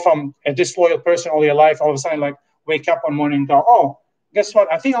go from a disloyal person all your life, all of a sudden, like, wake up one morning and go, oh, guess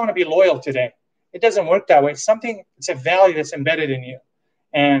what? I think I want to be loyal today. It doesn't work that way. It's a value that's embedded in you.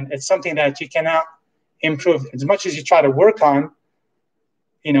 And it's something that you cannot improve. As much as you try to work on,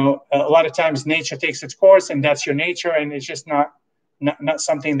 a lot of times nature takes its course, and that's your nature. And it's just not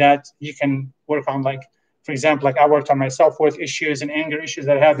something that you can work on. Like, for example, like I worked on my self-worth issues and anger issues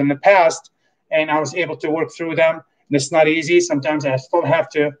that I had in the past, and I was able to work through them. And it's not easy. Sometimes I still have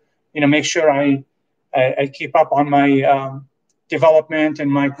to, make sure I keep up on my development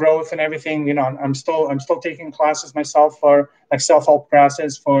and my growth and everything. I'm still taking classes myself for like self-help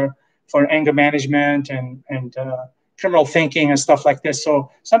classes for anger management and criminal thinking and stuff like this.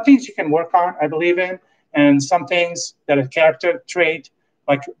 So some things you can work on, I believe in, and some things that a character trait.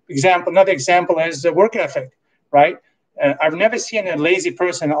 Like another example is the work ethic, right? I've never seen a lazy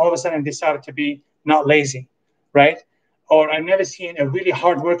person all of a sudden decided to be not lazy, right? Or I've never seen a really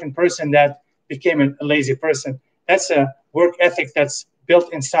hardworking person that became a lazy person. That's a work ethic that's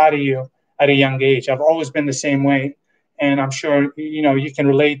built inside of you at a young age. I've always been the same way, and I'm sure you can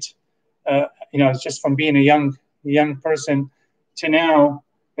relate. Just from being a young person to now,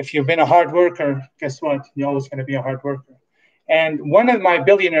 if you've been a hard worker, guess what? You're always going to be a hard worker. And one of my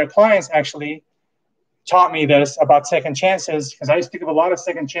billionaire clients actually taught me this about second chances, because I used to give a lot of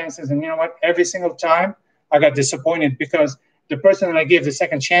second chances, and you know what? Every single time I got disappointed, because the person that I gave the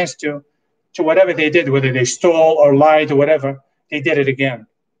second chance to whatever they did, whether they stole or lied or whatever, they did it again.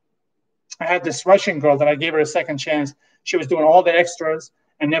 I had this Russian girl that I gave her a second chance. She was doing all the extras,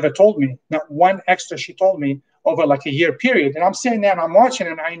 and never told me. Not one extra she told me over like a year period. And I'm sitting there and I'm watching,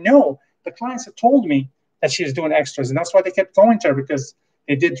 and I know the clients have told me that she's doing extras, and that's why they kept going to her, because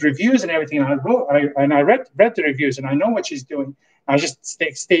they did reviews and everything. And I read the reviews, and I know what she's doing. I just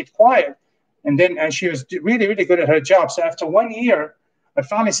stayed quiet, and she was really, really good at her job. So after 1 year, I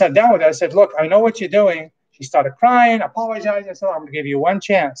finally sat down with her. I said, "Look, I know what you're doing." She started crying, apologizing. I said, "I'm going to give you one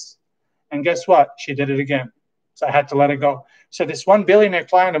chance." And guess what? She did it again. So I had to let it go. So this one billionaire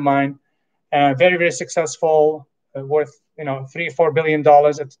client of mine, very, very successful, worth $3 or $4 billion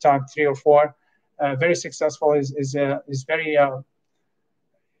at the time, 3 or 4, very successful. Is very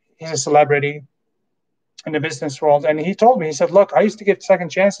he's a celebrity in the business world. And he told me, he said, "Look, I used to give second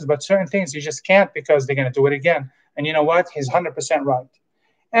chances, but certain things you just can't, because they're going to do it again." And you know what? He's 100% right.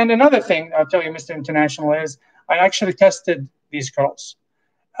 And another thing I'll tell you, Mr. International, is I actually tested these girls.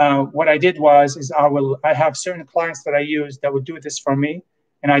 What I did is I have certain clients that I use that would do this for me,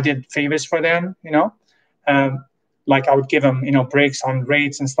 and I did favors for them, like I would give them, breaks on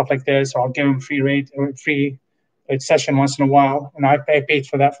rates and stuff like this, or I'll give them free session once in a while, and I paid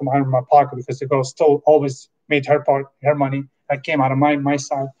for that from out of my pocket, because the girl still always made her money. That came out of my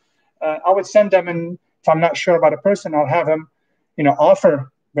side. I would send them, and if I'm not sure about a person, I'll have them, offer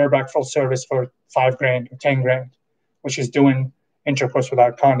bareback full service for $5,000 or $10,000, which is doing intercourse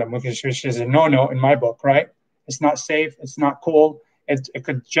without condom, which is a no-no in my book, right? It's not safe. It's not cool. It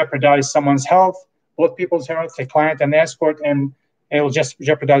could jeopardize someone's health, both people's health, the client and the escort, and it will just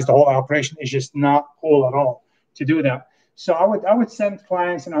jeopardize the whole operation. It's just not cool at all to do that. So I would send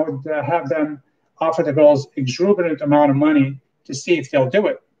clients, and I would have them offer the girls exorbitant amount of money to see if they'll do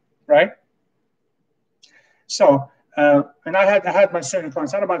it, right? So, and I had my certain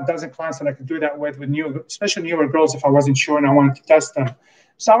clients. I had about a dozen clients that I could do that with especially newer girls, if I wasn't sure and I wanted to test them.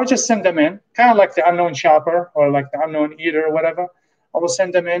 So I would just send them in, kind of like the unknown shopper or like the unknown eater or whatever. I will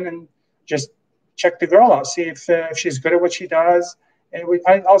send them in and just check the girl out, see if she's good at what she does.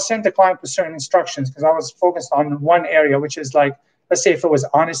 And I'll send the client with certain instructions, because I was focused on one area, which is like, let's say if it was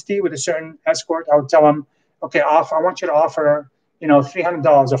honesty with a certain escort, I would tell them, okay, I want you to offer, $300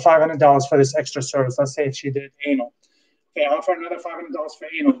 or $500 for this extra service. Let's say if she did anal. Okay, offer another $500 for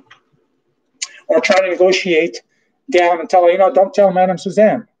anal. Or try to negotiate down and tell her, don't tell Madam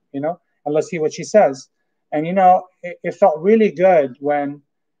Suzanne, and let's see what she says. And, it felt really good when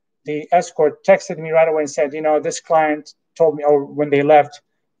the escort texted me right away and said, this client told me, or when they left,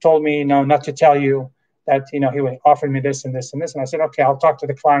 told me, not to tell you that, he offered me this and this and this. And I said, okay, I'll talk to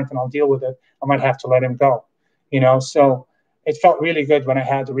the client and I'll deal with it. I might have to let him go, So it felt really good when I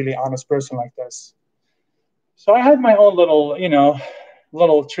had a really honest person like this. So I had my own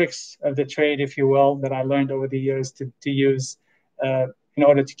little tricks of the trade, if you will, that I learned over the years to use in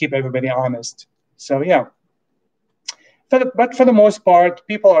order to keep everybody honest. So, yeah. But for the most part,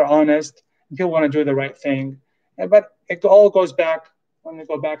 people are honest. People want to do the right thing. But it all goes back, when we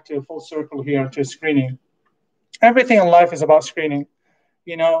go back to a full circle here, to screening. Everything in life is about screening.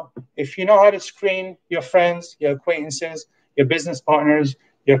 If you know how to screen your friends, your acquaintances, your business partners,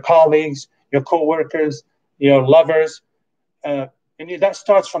 your colleagues, your co-workers, your lovers, and that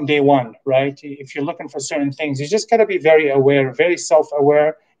starts from day one, right? If you're looking for certain things, you just got to be very aware, very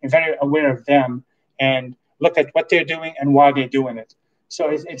self-aware, and very aware of them, and look at what they're doing and why they're doing it. So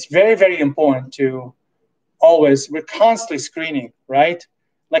it's very, very important to we're constantly screening, right?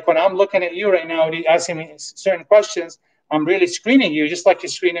 Like when I'm looking at you right now, asking me certain questions, I'm really screening you, just like you're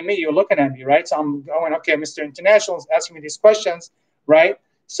screening me. You're looking at me, right? So I'm going, okay, Mr. International is asking me these questions, right?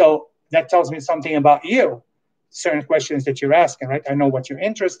 So that tells me something about you, certain questions that you're asking, right? I know what your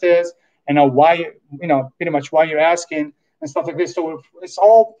interest is. I know why, pretty much why you're asking and stuff like this. So it's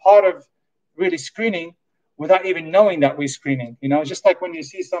all part of really screening without even knowing that we're screening, just like when you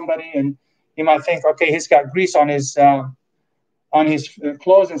see somebody and you might think, okay, he's got grease on his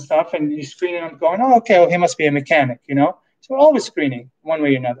clothes and stuff, and you screen him going, oh, okay, well, he must be a mechanic, So we're always screening one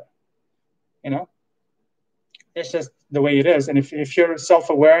way or another, It's just the way it is. And if you're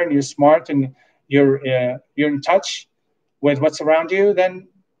self-aware and you're smart and you're in touch with what's around you, then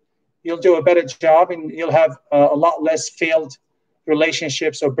you'll do a better job and you'll have a lot less failed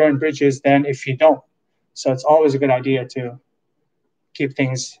relationships or burned bridges than if you don't. So it's always a good idea to keep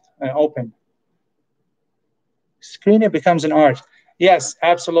things open. Screening becomes an art. Yes,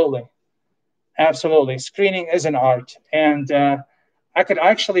 absolutely. Absolutely. Screening is an art. And I could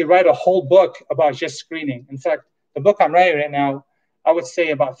actually write a whole book about just screening. In fact, the book I'm writing right now, I would say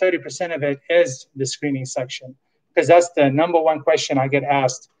about 30% of it is the screening section, because that's the number one question I get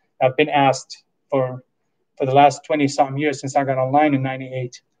asked. I've been asked for the last 20-something years since I got online in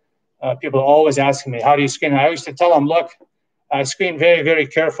 98. People are always asking me, how do you screen? And I used to tell them, look, I screened very, very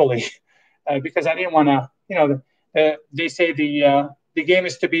carefully because I didn't want to, they say the game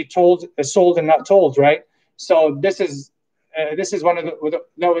is to be told, sold and not told, right? So this is one of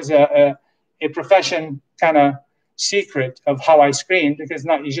that was a profession kind of secret of how I screen, because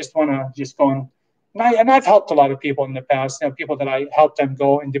not you just want to just go and I've helped a lot of people in the past. People that I helped them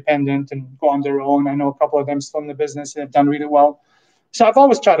go independent and go on their own. I know a couple of them still in the business and have done really well. So I've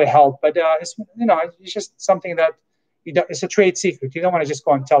always tried to help, but it's it's just something that it's a trade secret. You don't want to just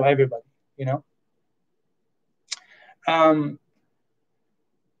go and tell everybody, you know.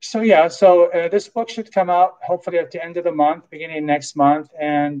 So yeah, this book should come out hopefully at the end of the month, beginning next month,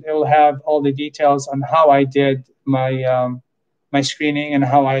 and it will have all the details on how I did my screening and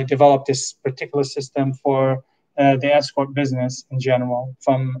how I developed this particular system for the escort business in general,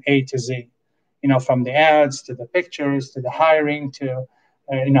 from A to Z. From the ads to the pictures to the hiring to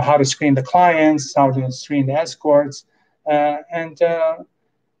how to screen the clients, how to screen the escorts, and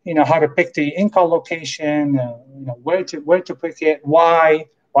how to pick the in-call location, where to pick it, why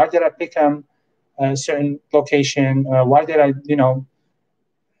did I pick a certain location, why did I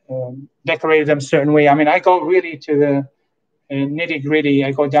decorate them a certain way. I mean, I go really to the nitty gritty.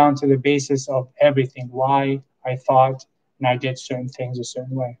 I go down to the basis of everything, why I thought and I did certain things a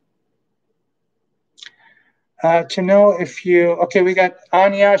certain way. To know if okay, we got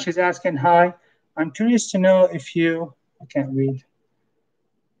Anya, she's asking, hi, I'm curious to know if I can't read,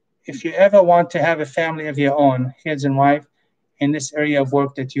 if you ever want to have a family of your own, kids and wife, in this area of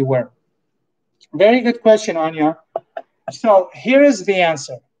work that you work. Very good question, Anya. So here is the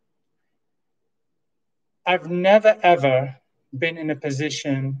answer. I've never, ever been in a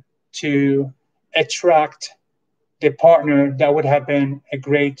position to attract the partner that would have been a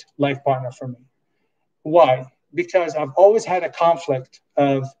great life partner for me. Why? Because I've always had a conflict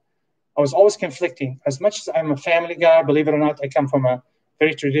I was always conflicting. As much as I'm a family guy, believe it or not, I come from a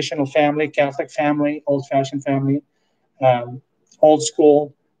very traditional family, Catholic family, old-fashioned family, old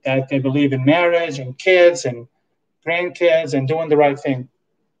school, that they believe in marriage and kids and grandkids and doing the right thing.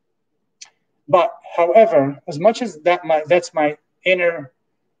 But however, as much as that's my inner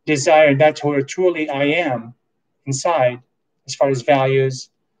desire, that's who truly I am inside, as far as values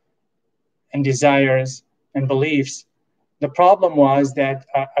and desires and beliefs, the problem was that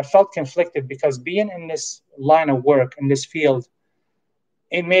I felt conflicted because being in this line of work, in this field,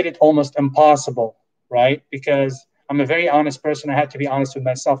 it made it almost impossible, right? Because I'm a very honest person. I had to be honest with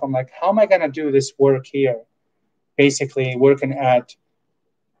myself. I'm like, how am I going to do this work here? Basically working at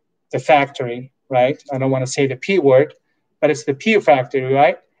the factory, right? I don't want to say the P word, but it's the P factory,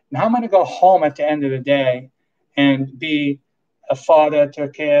 right? And how am I going to go home at the end of the day and be a father to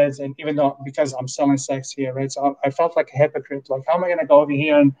kids? And even though, because I'm selling sex here, right? So I felt like a hypocrite. Like, how am I going to go over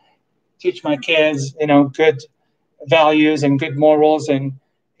here and teach my kids, good values and good morals, and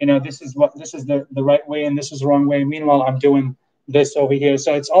this is the right way and this is the wrong way. Meanwhile, I'm doing this over here.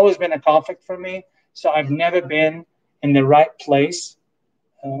 So it's always been a conflict for me. So I've never been in the right place,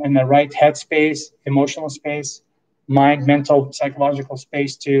 in the right headspace, emotional space, mind, mental, psychological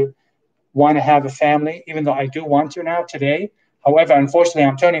space to want to have a family, even though I do want to now today. However, unfortunately,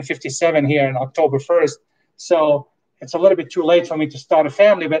 I'm turning 57 here on October 1st. So it's a little bit too late for me to start a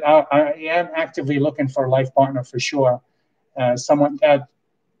family, but I am actively looking for a life partner for sure. Someone that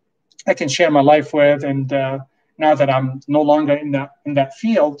I can share my life with. And now that I'm no longer in that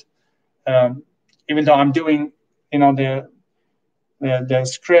field, even though I'm doing, the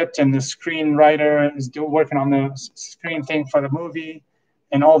script and the screenwriter is working on the screen thing for the movie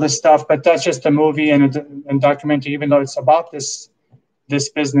and all this stuff, but that's just a movie and a documentary, even though it's about this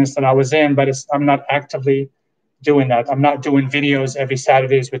business that I was in, but I'm not actively doing that. I'm not doing videos every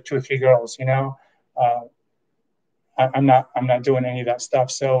Saturdays with 2 or 3 girls, I'm not doing any of that stuff.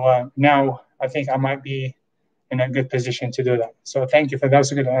 So now I think I might be in a good position to do that. So thank you for that.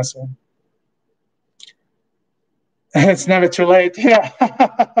 Was a good answer. It's never too late. Yeah.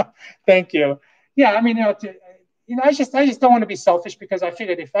 Thank you. Yeah. I mean, I just don't want to be selfish, because I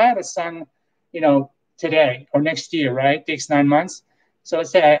figured if I had a son, today or next year, right, it takes 9 months. So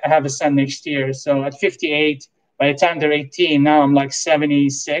let's say I have a son next year. So at 58, by the time they're 18, now I'm like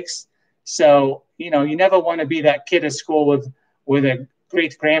 76. So, you never want to be that kid at school with a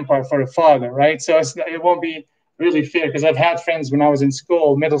great grandpa for a father, right? So it won't be really fair, because I've had friends when I was in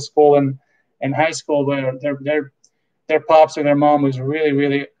school, middle school and high school, where their pops or their mom was really,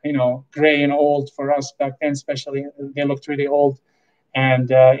 really, gray and old for us back then, especially. They looked really old, and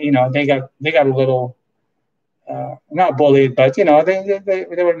they got a little not bullied, but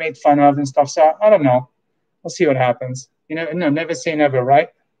they were made fun of and stuff. So I don't know. We'll see what happens. Never say never, right?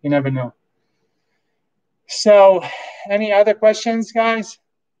 You never know. So, any other questions, guys?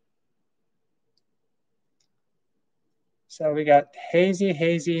 So we got Hazy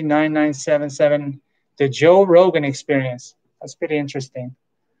 9977, the Joe Rogan experience. That's pretty interesting.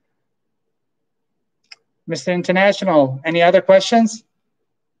 Mr. International, any other questions?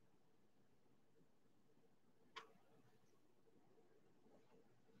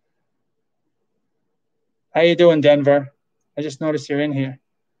 How you doing, Denver? I just noticed you're in here.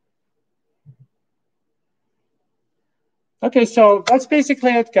 Okay, so that's basically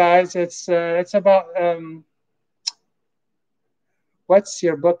it, guys. It's about what's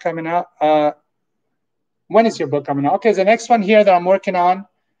your book coming out? When is your book coming out? Okay, the next one here that I'm working on,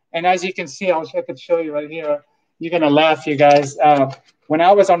 and as you can see, I could show you right here. You're gonna laugh, you guys. When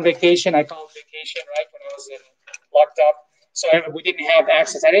I was on vacation, I called vacation, right? When I was locked up, so we didn't have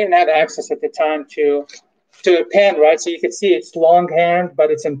access. I didn't have access at the time to a pen, right? So you can see it's longhand,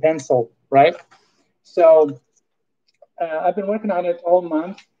 but it's in pencil, right? So I've been working on it all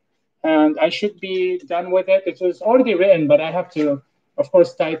month, and I should be done with it. It was already written, but I have to, of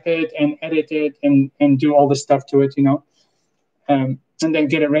course, type it and edit it and do all the stuff to it, and then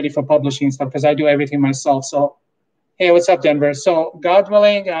get it ready for publishing and stuff because I do everything myself. So, hey, what's up, Denver? So, God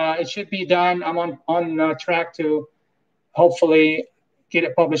willing, it should be done. I'm on track to hopefully get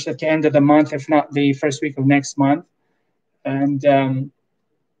it published at the end of the month, if not the first week of next month. And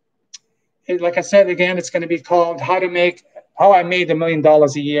like I said again, it's going to be called How I Made $1 Million a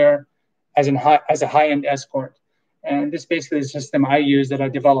Year as a high-end escort. And this basically is a system I use that I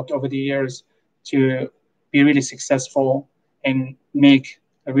developed over the years to be really successful and make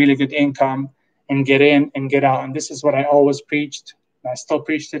a really good income and get in and get out. And this is what I always preached. I still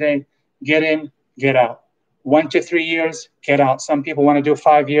preach today. Get in, get out. 1 to 3 years, get out. Some people want to do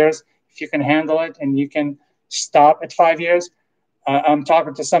 5 years. If you can handle it and you can stop at 5 years, I'm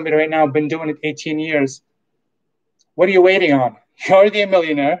talking to somebody right now, been doing it 18 years. What are you waiting on? You're already a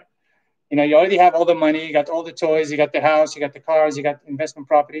millionaire. You already have all the money. You got all the toys. You got the house. You got the cars. You got investment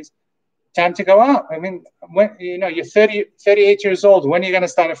properties. Time to go out. I mean, when you're 38 years old, when are you going to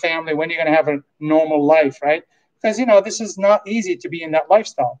start a family? When are you going to have a normal life, right? Because, this is not easy to be in that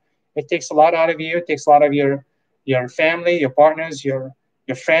lifestyle. It takes a lot out of you. It takes a lot of your family, your partners, your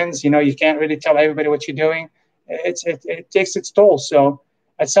friends. You can't really tell everybody what you're doing. It takes its toll. So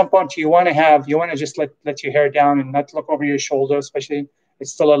at some point you want to just let your hair down and not look over your shoulder, especially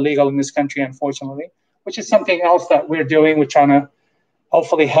it's still illegal in this country, unfortunately, which is something else that we're doing. We're trying to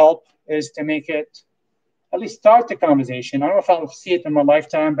hopefully help is to make it at least start the conversation. I don't know if I'll see it in my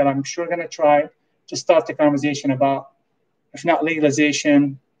lifetime, but I'm sure going to try to start the conversation about, if not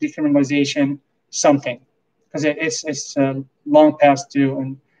legalization, decriminalization, something, because it's long past due.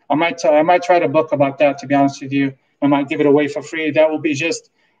 And I might try to book about that. To be honest with you, I might give it away for free. That will be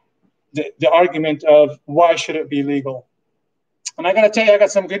just the argument of why should it be legal. And I got to tell you, I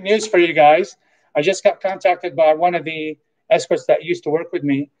got some good news for you guys. I just got contacted by one of the escorts that used to work with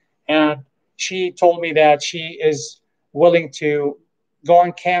me, and she told me that she is willing to go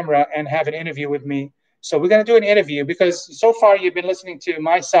on camera and have an interview with me. So we're going to do an interview because so far you've been listening to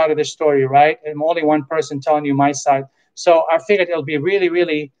my side of the story, right? I'm only one person telling you my side. So I figured it'll be really,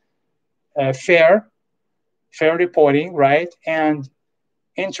 really fair reporting, right? And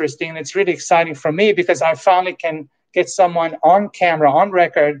interesting. It's really exciting for me because I finally can get someone on camera, on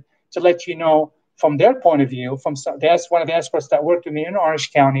record, to let you know from their point of view. That's one of the escorts that worked with me in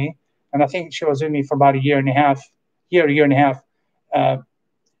Orange County, and I think she was with me for about a year and a half.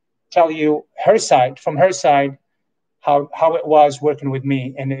 Tell you from her side, how it was working with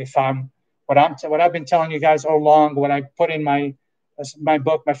me, and if what I've been telling you guys all along, what I put in my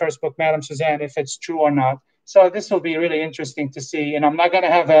book, my first book, Madam Suzanne, if it's true or not. So this will be really interesting to see. And I'm not going to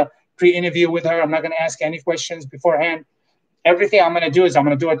have a pre-interview with her. I'm not going to ask any questions beforehand. Everything I'm going to do is I'm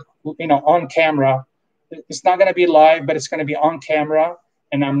going to do it, on camera. It's not going to be live, but it's going to be on camera.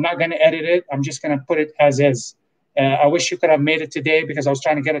 And I'm not going to edit it. I'm just going to put it as is. I wish you could have made it today because I was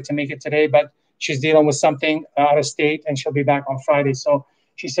trying to get her to make it today, but she's dealing with something out of state and she'll be back on Friday. So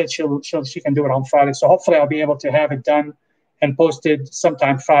she said she can do it on Friday. So hopefully I'll be able to have it done and posted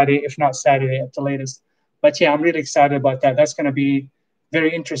sometime Friday, if not Saturday at the latest. But yeah, I'm really excited about that. That's going to be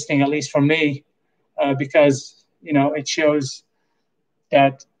very interesting, at least for me, because it shows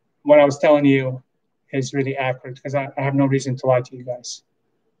that what I was telling you is really accurate because I have no reason to lie to you guys.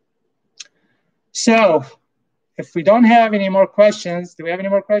 So if we don't have any more questions, do we have any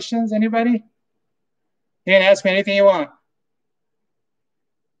more questions? Anybody? You can ask me anything you want.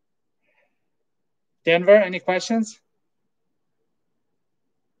 Denver, any questions?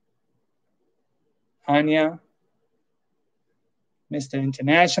 Anya, Mr.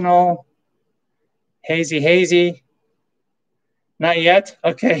 International, Hazy, hazy. Not yet?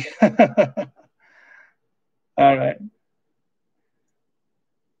 Okay. All right.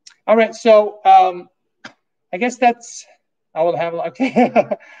 All right. So I guess that's, I will have,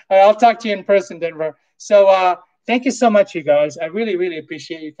 okay. I'll talk to you in person, Denver. So thank you so much, you guys. I really, really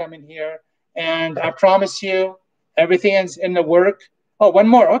appreciate you coming here. And I promise you, everything is in the work. Oh, one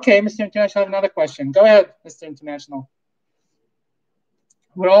more. Okay, Mr. International, I have another question. Go ahead, Mr. International.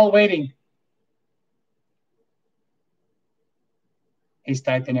 We're all waiting. He's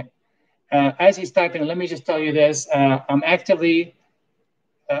typing it. As he's typing, let me just tell you this. I'm actively,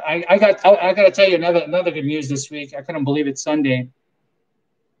 I got to tell you another good news this week. I couldn't believe it Sunday.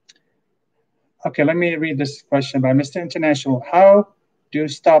 Okay, let me read this question by Mr. International. How do you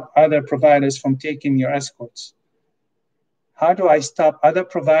stop other providers from taking your escorts? How do I stop other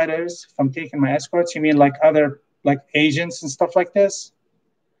providers from taking my escorts? You mean like other like agents and stuff like this?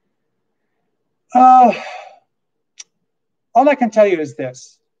 All I can tell you is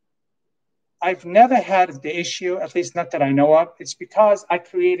this. I've never had the issue, at least not that I know of. It's because I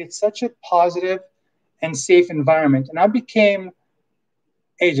created such a positive and safe environment, and I became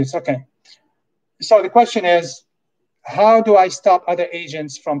agents. Okay. So the question is, how do I stop other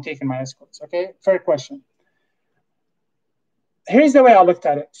agents from taking my escorts? Okay, fair question. Here's the way I looked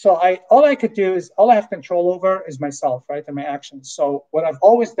at it. So all I could do is, all I have control over is myself, right, and my actions. So what I've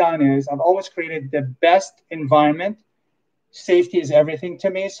always done is I've always created the best environment. Safety is everything to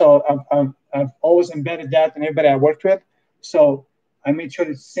me. So I've always embedded that in everybody I worked with. So I made sure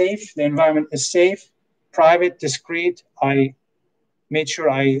it's safe. The environment is safe, private, discreet. I made sure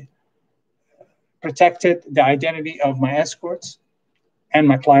I protected the identity of my escorts and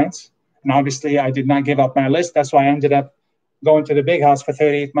my clients. And obviously, I did not give up my list. That's why I ended up going to the big house for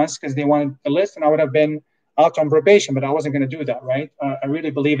 38 months because they wanted the list, and I would have been out on probation, but I wasn't going to do that, right? I really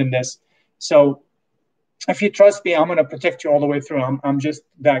believe in this. So if you trust me, I'm going to protect you all the way through. I'm just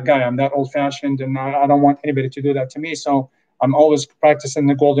that guy. I'm that old-fashioned, and I don't want anybody to do that to me. So I'm always practicing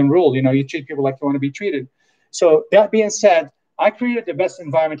the golden rule. You know, you treat people like you want to be treated. So that being said, I created the best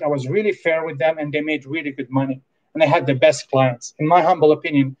environment. I was really fair with them, and they made really good money. And I had the best clients. In my humble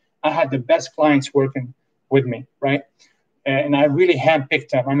opinion, I had the best clients working with me, right? And I really handpicked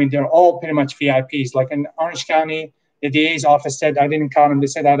them. I mean, they're all pretty much VIPs. Like in Orange County, the DA's office said, I didn't count them. They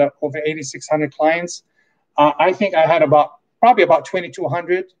said I had over 8,600 clients. I think I had probably about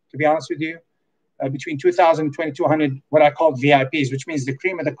 2,200, to be honest with you, between 2,000 and 2,200, what I call VIPs, which means the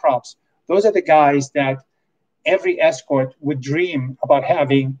cream of the crops. Those are the guys that every escort would dream about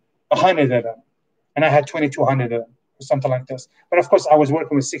having 100 of them. And I had 2,200 of them, or something like this. But of course, I was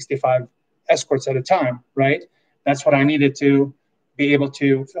working with 65 escorts at a time, right? That's what I needed to be able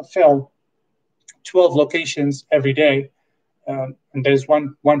to fulfill 12 locations every day. And there's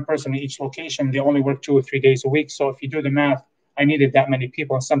one person in each location. They only work 2 or 3 days a week. So if you do the math, I needed that many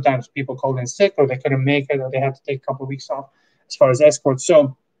people. And sometimes people called in sick, or they couldn't make it, or they had to take a couple of weeks off as far as escorts.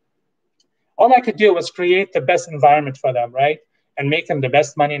 So all I could do was create the best environment for them, right? And make them the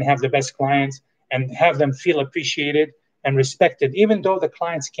best money and have the best clients and have them feel appreciated and respected, even though the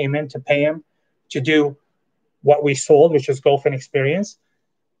clients came in to pay them to do what we sold, which was golf and experience.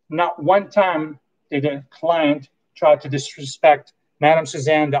 Not one time did a client try to disrespect Madam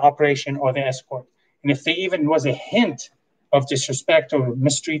Suzanne, the operation, or the escort. And if there even was a hint of disrespect or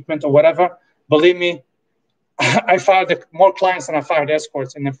mistreatment or whatever, believe me, I fired more clients than I fired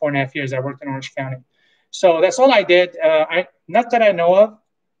escorts in the 4.5 years I worked in Orange County. So that's all I did. Not that I know of,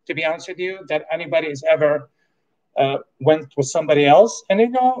 to be honest with you, that anybody has ever went with somebody else. And, you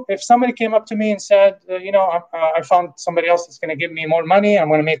know, if somebody came up to me and said, I found somebody else that's going to give me more money, I'm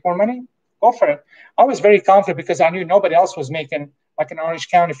going to make more money, go for it. I was very confident because I knew nobody else was making, like in Orange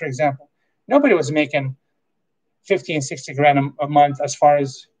County, for example, nobody was making 50 and 60 grand a month as far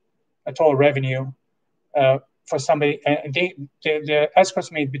as a total revenue for somebody. The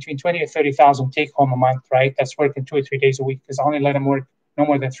escorts made between 20 and 30,000 take home a month, right? That's working 2 or 3 days a week, because I only let them work no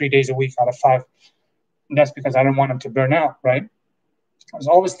more than 3 days a week out of 5. And that's because I don't want them to burn out, right? I was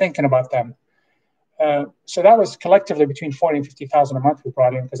always thinking about them. So that was collectively between 40 and 50,000 a month we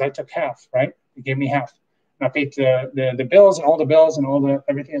brought in, because I took half, right? They gave me half. And I paid the bills and all the bills and all the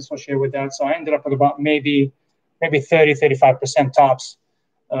everything associated with that. So I ended up with about maybe 30, 35% tops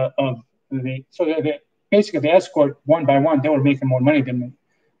of basically the escort, one by one, they were making more money than me.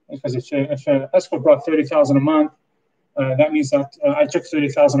 Because if an escort brought 30,000 a month, that means that I took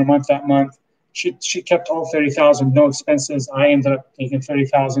 30,000 a month that month. She kept all 30,000, no expenses. I ended up taking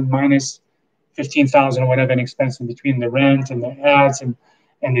 30,000 minus 15,000 or whatever in expense in between the rent and the ads and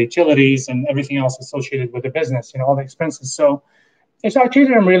the utilities and everything else associated with the business, all the expenses. So I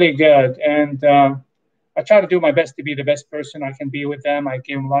treated them really good. And I try to do my best to be the best person I can be with them. I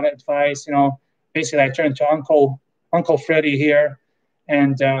give them a lot of advice. Basically, I turn to Uncle Freddie here,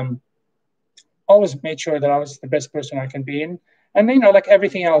 and always made sure that I was the best person I can be. And like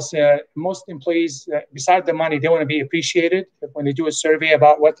everything else, most employees, besides the money, they want to be appreciated. When they do a survey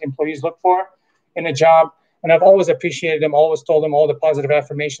about what employees look for in a job, and I've always appreciated them, always told them all the positive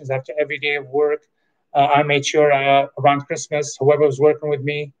affirmations after every day of work. I made sure around Christmas, whoever was working with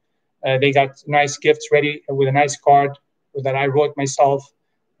me, they got nice gifts ready with a nice card that I wrote myself,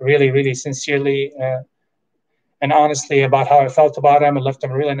 really, really sincerely and honestly about how I felt about them. I left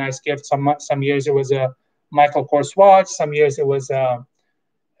them a really nice gift. Some years it was a Michael Kors watch. Some years it was not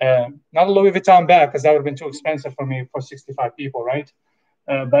a Louis Vuitton bag because that would have been too expensive for me for 65 people, right?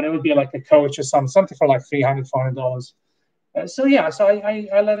 But it would be like a Coach or something for like $300, $400. So yeah, so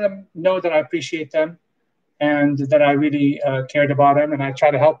I let them know that I appreciate them and that I really cared about them, and I try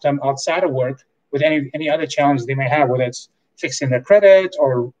to help them outside of work with any other challenges they may have, whether it's fixing their credit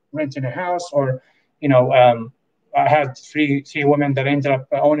or renting a house, or I had three women that ended up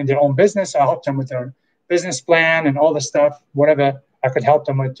owning their own business. I helped them with their business plan and all the stuff, whatever I could help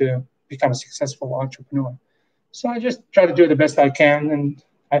them with to become a successful entrepreneur. So I just try to do the best I can, and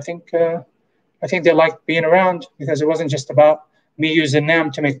I think they like being around because it wasn't just about me using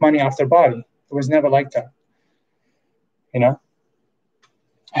them to make money off their body. It was never like that, you know.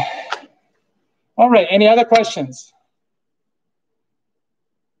 All right. Any other questions?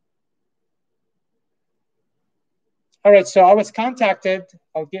 All right. So I was contacted.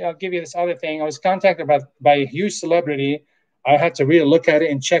 I'll give you this other thing. I was contacted by a huge celebrity. I had to really look at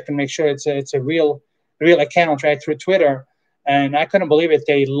it and check and make sure it's a real account, right, through Twitter. And I couldn't believe it.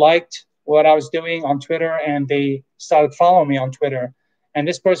 They liked what I was doing on Twitter, and they started following me on Twitter. And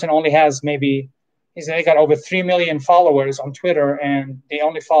this person only has they got over 3 million followers on Twitter, and they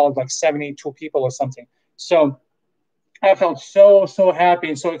only followed like 72 people or something. So I felt so happy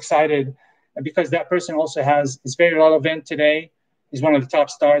and so excited because that person also is very relevant today. He's one of the top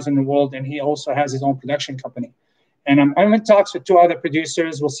stars in the world, and he also has his own production company. And I'm in talks with two other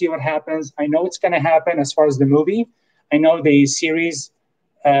producers. We'll see what happens. I know it's going to happen as far as the movie. I know the series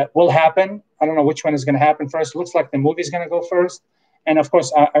will happen. I don't know which one is going to happen first. It looks like the movie is going to go first. And of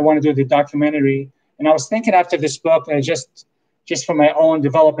course, I want to do the documentary. And I was thinking after this book, just for my own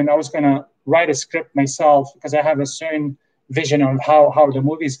development, I was going to write a script myself because I have a certain vision on how the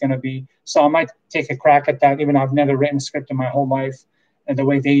movie is going to be. So I might take a crack at that, even though I've never written a script in my whole life and the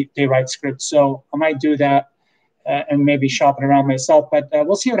way they write scripts. So I might do that and maybe shop it around myself. But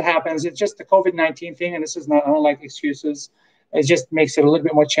we'll see what happens. It's just the COVID-19 thing, and this is not, I don't like excuses. It just makes it a little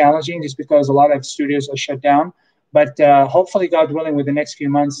bit more challenging just because a lot of studios are shut down. But hopefully, God willing, with the next few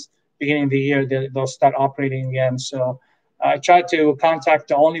months, beginning of the year, they'll start operating again. So I tried to contact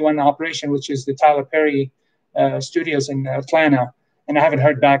the only one in operation, which is the Tyler Perry Studios in Atlanta, and I haven't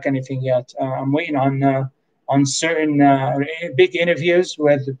heard back anything yet. I'm waiting on certain big interviews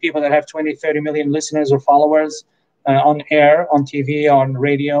with people that have 20, 30 million listeners or followers on air, on TV, on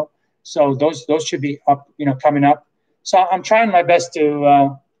radio. So those should be up, coming up. So I'm trying my best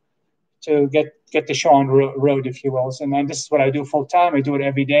to get the show on road, if you will. And then this is what I do full time. I do it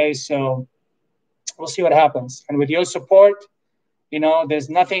every day. So we'll see what happens. And with your support, there's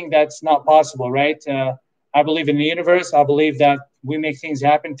nothing that's not possible, right? I believe in the universe. I believe that we make things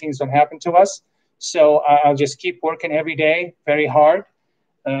happen. Things don't happen to us. So I'll just keep working every day, very hard,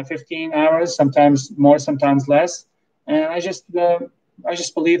 15 hours, sometimes more, sometimes less. And I just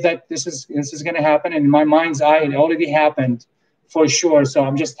believe that this is going to happen. And in my mind's eye, it already happened for sure. So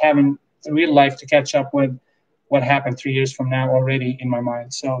I'm just having real life to catch up with what happened 3 years from now already in my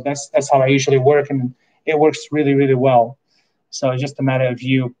mind. So that's how I usually work, and it works really, really well. So it's just a matter of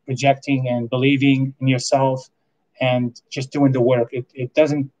you projecting and believing in yourself and just doing the work. It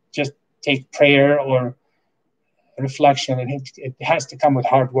doesn't just take prayer or reflection. It has to come with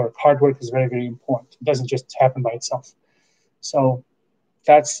hard work. Hard work is very, very important. It doesn't just happen by itself. So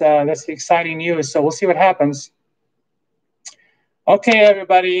that's the exciting news. So we'll see what happens. Okay,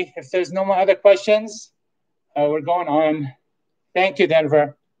 everybody. If there's no more other questions, we're going on. Thank you,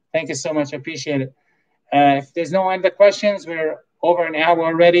 Denver. Thank you so much. I appreciate it. If there's no other questions, we're over an hour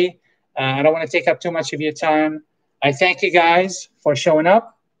already. I don't want to take up too much of your time. I thank you guys for showing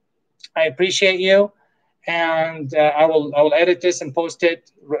up. I appreciate you. And I will edit this and post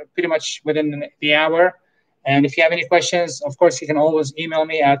it pretty much within the hour. And if you have any questions, of course, you can always email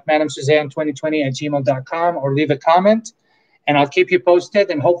me at madamsuzanne2020@gmail.com or leave a comment. And I'll keep you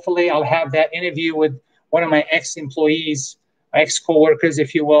posted. And hopefully I'll have that interview with one of my ex-employees, ex-coworkers,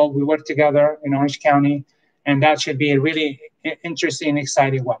 if you will. We work together in Orange County. And that should be a really interesting and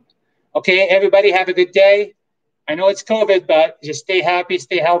exciting one. Okay, everybody have a good day. I know it's COVID, but just stay happy,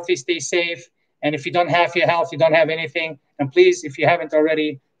 stay healthy, stay safe. And if you don't have your health, you don't have anything. And please, if you haven't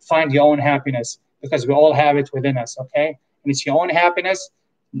already, find your own happiness, because we all have it within us, okay? And it's your own happiness,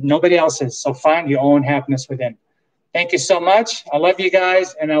 nobody else's. So find your own happiness within. Thank you so much. I love you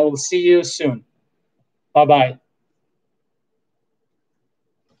guys, and I will see you soon. Bye-bye.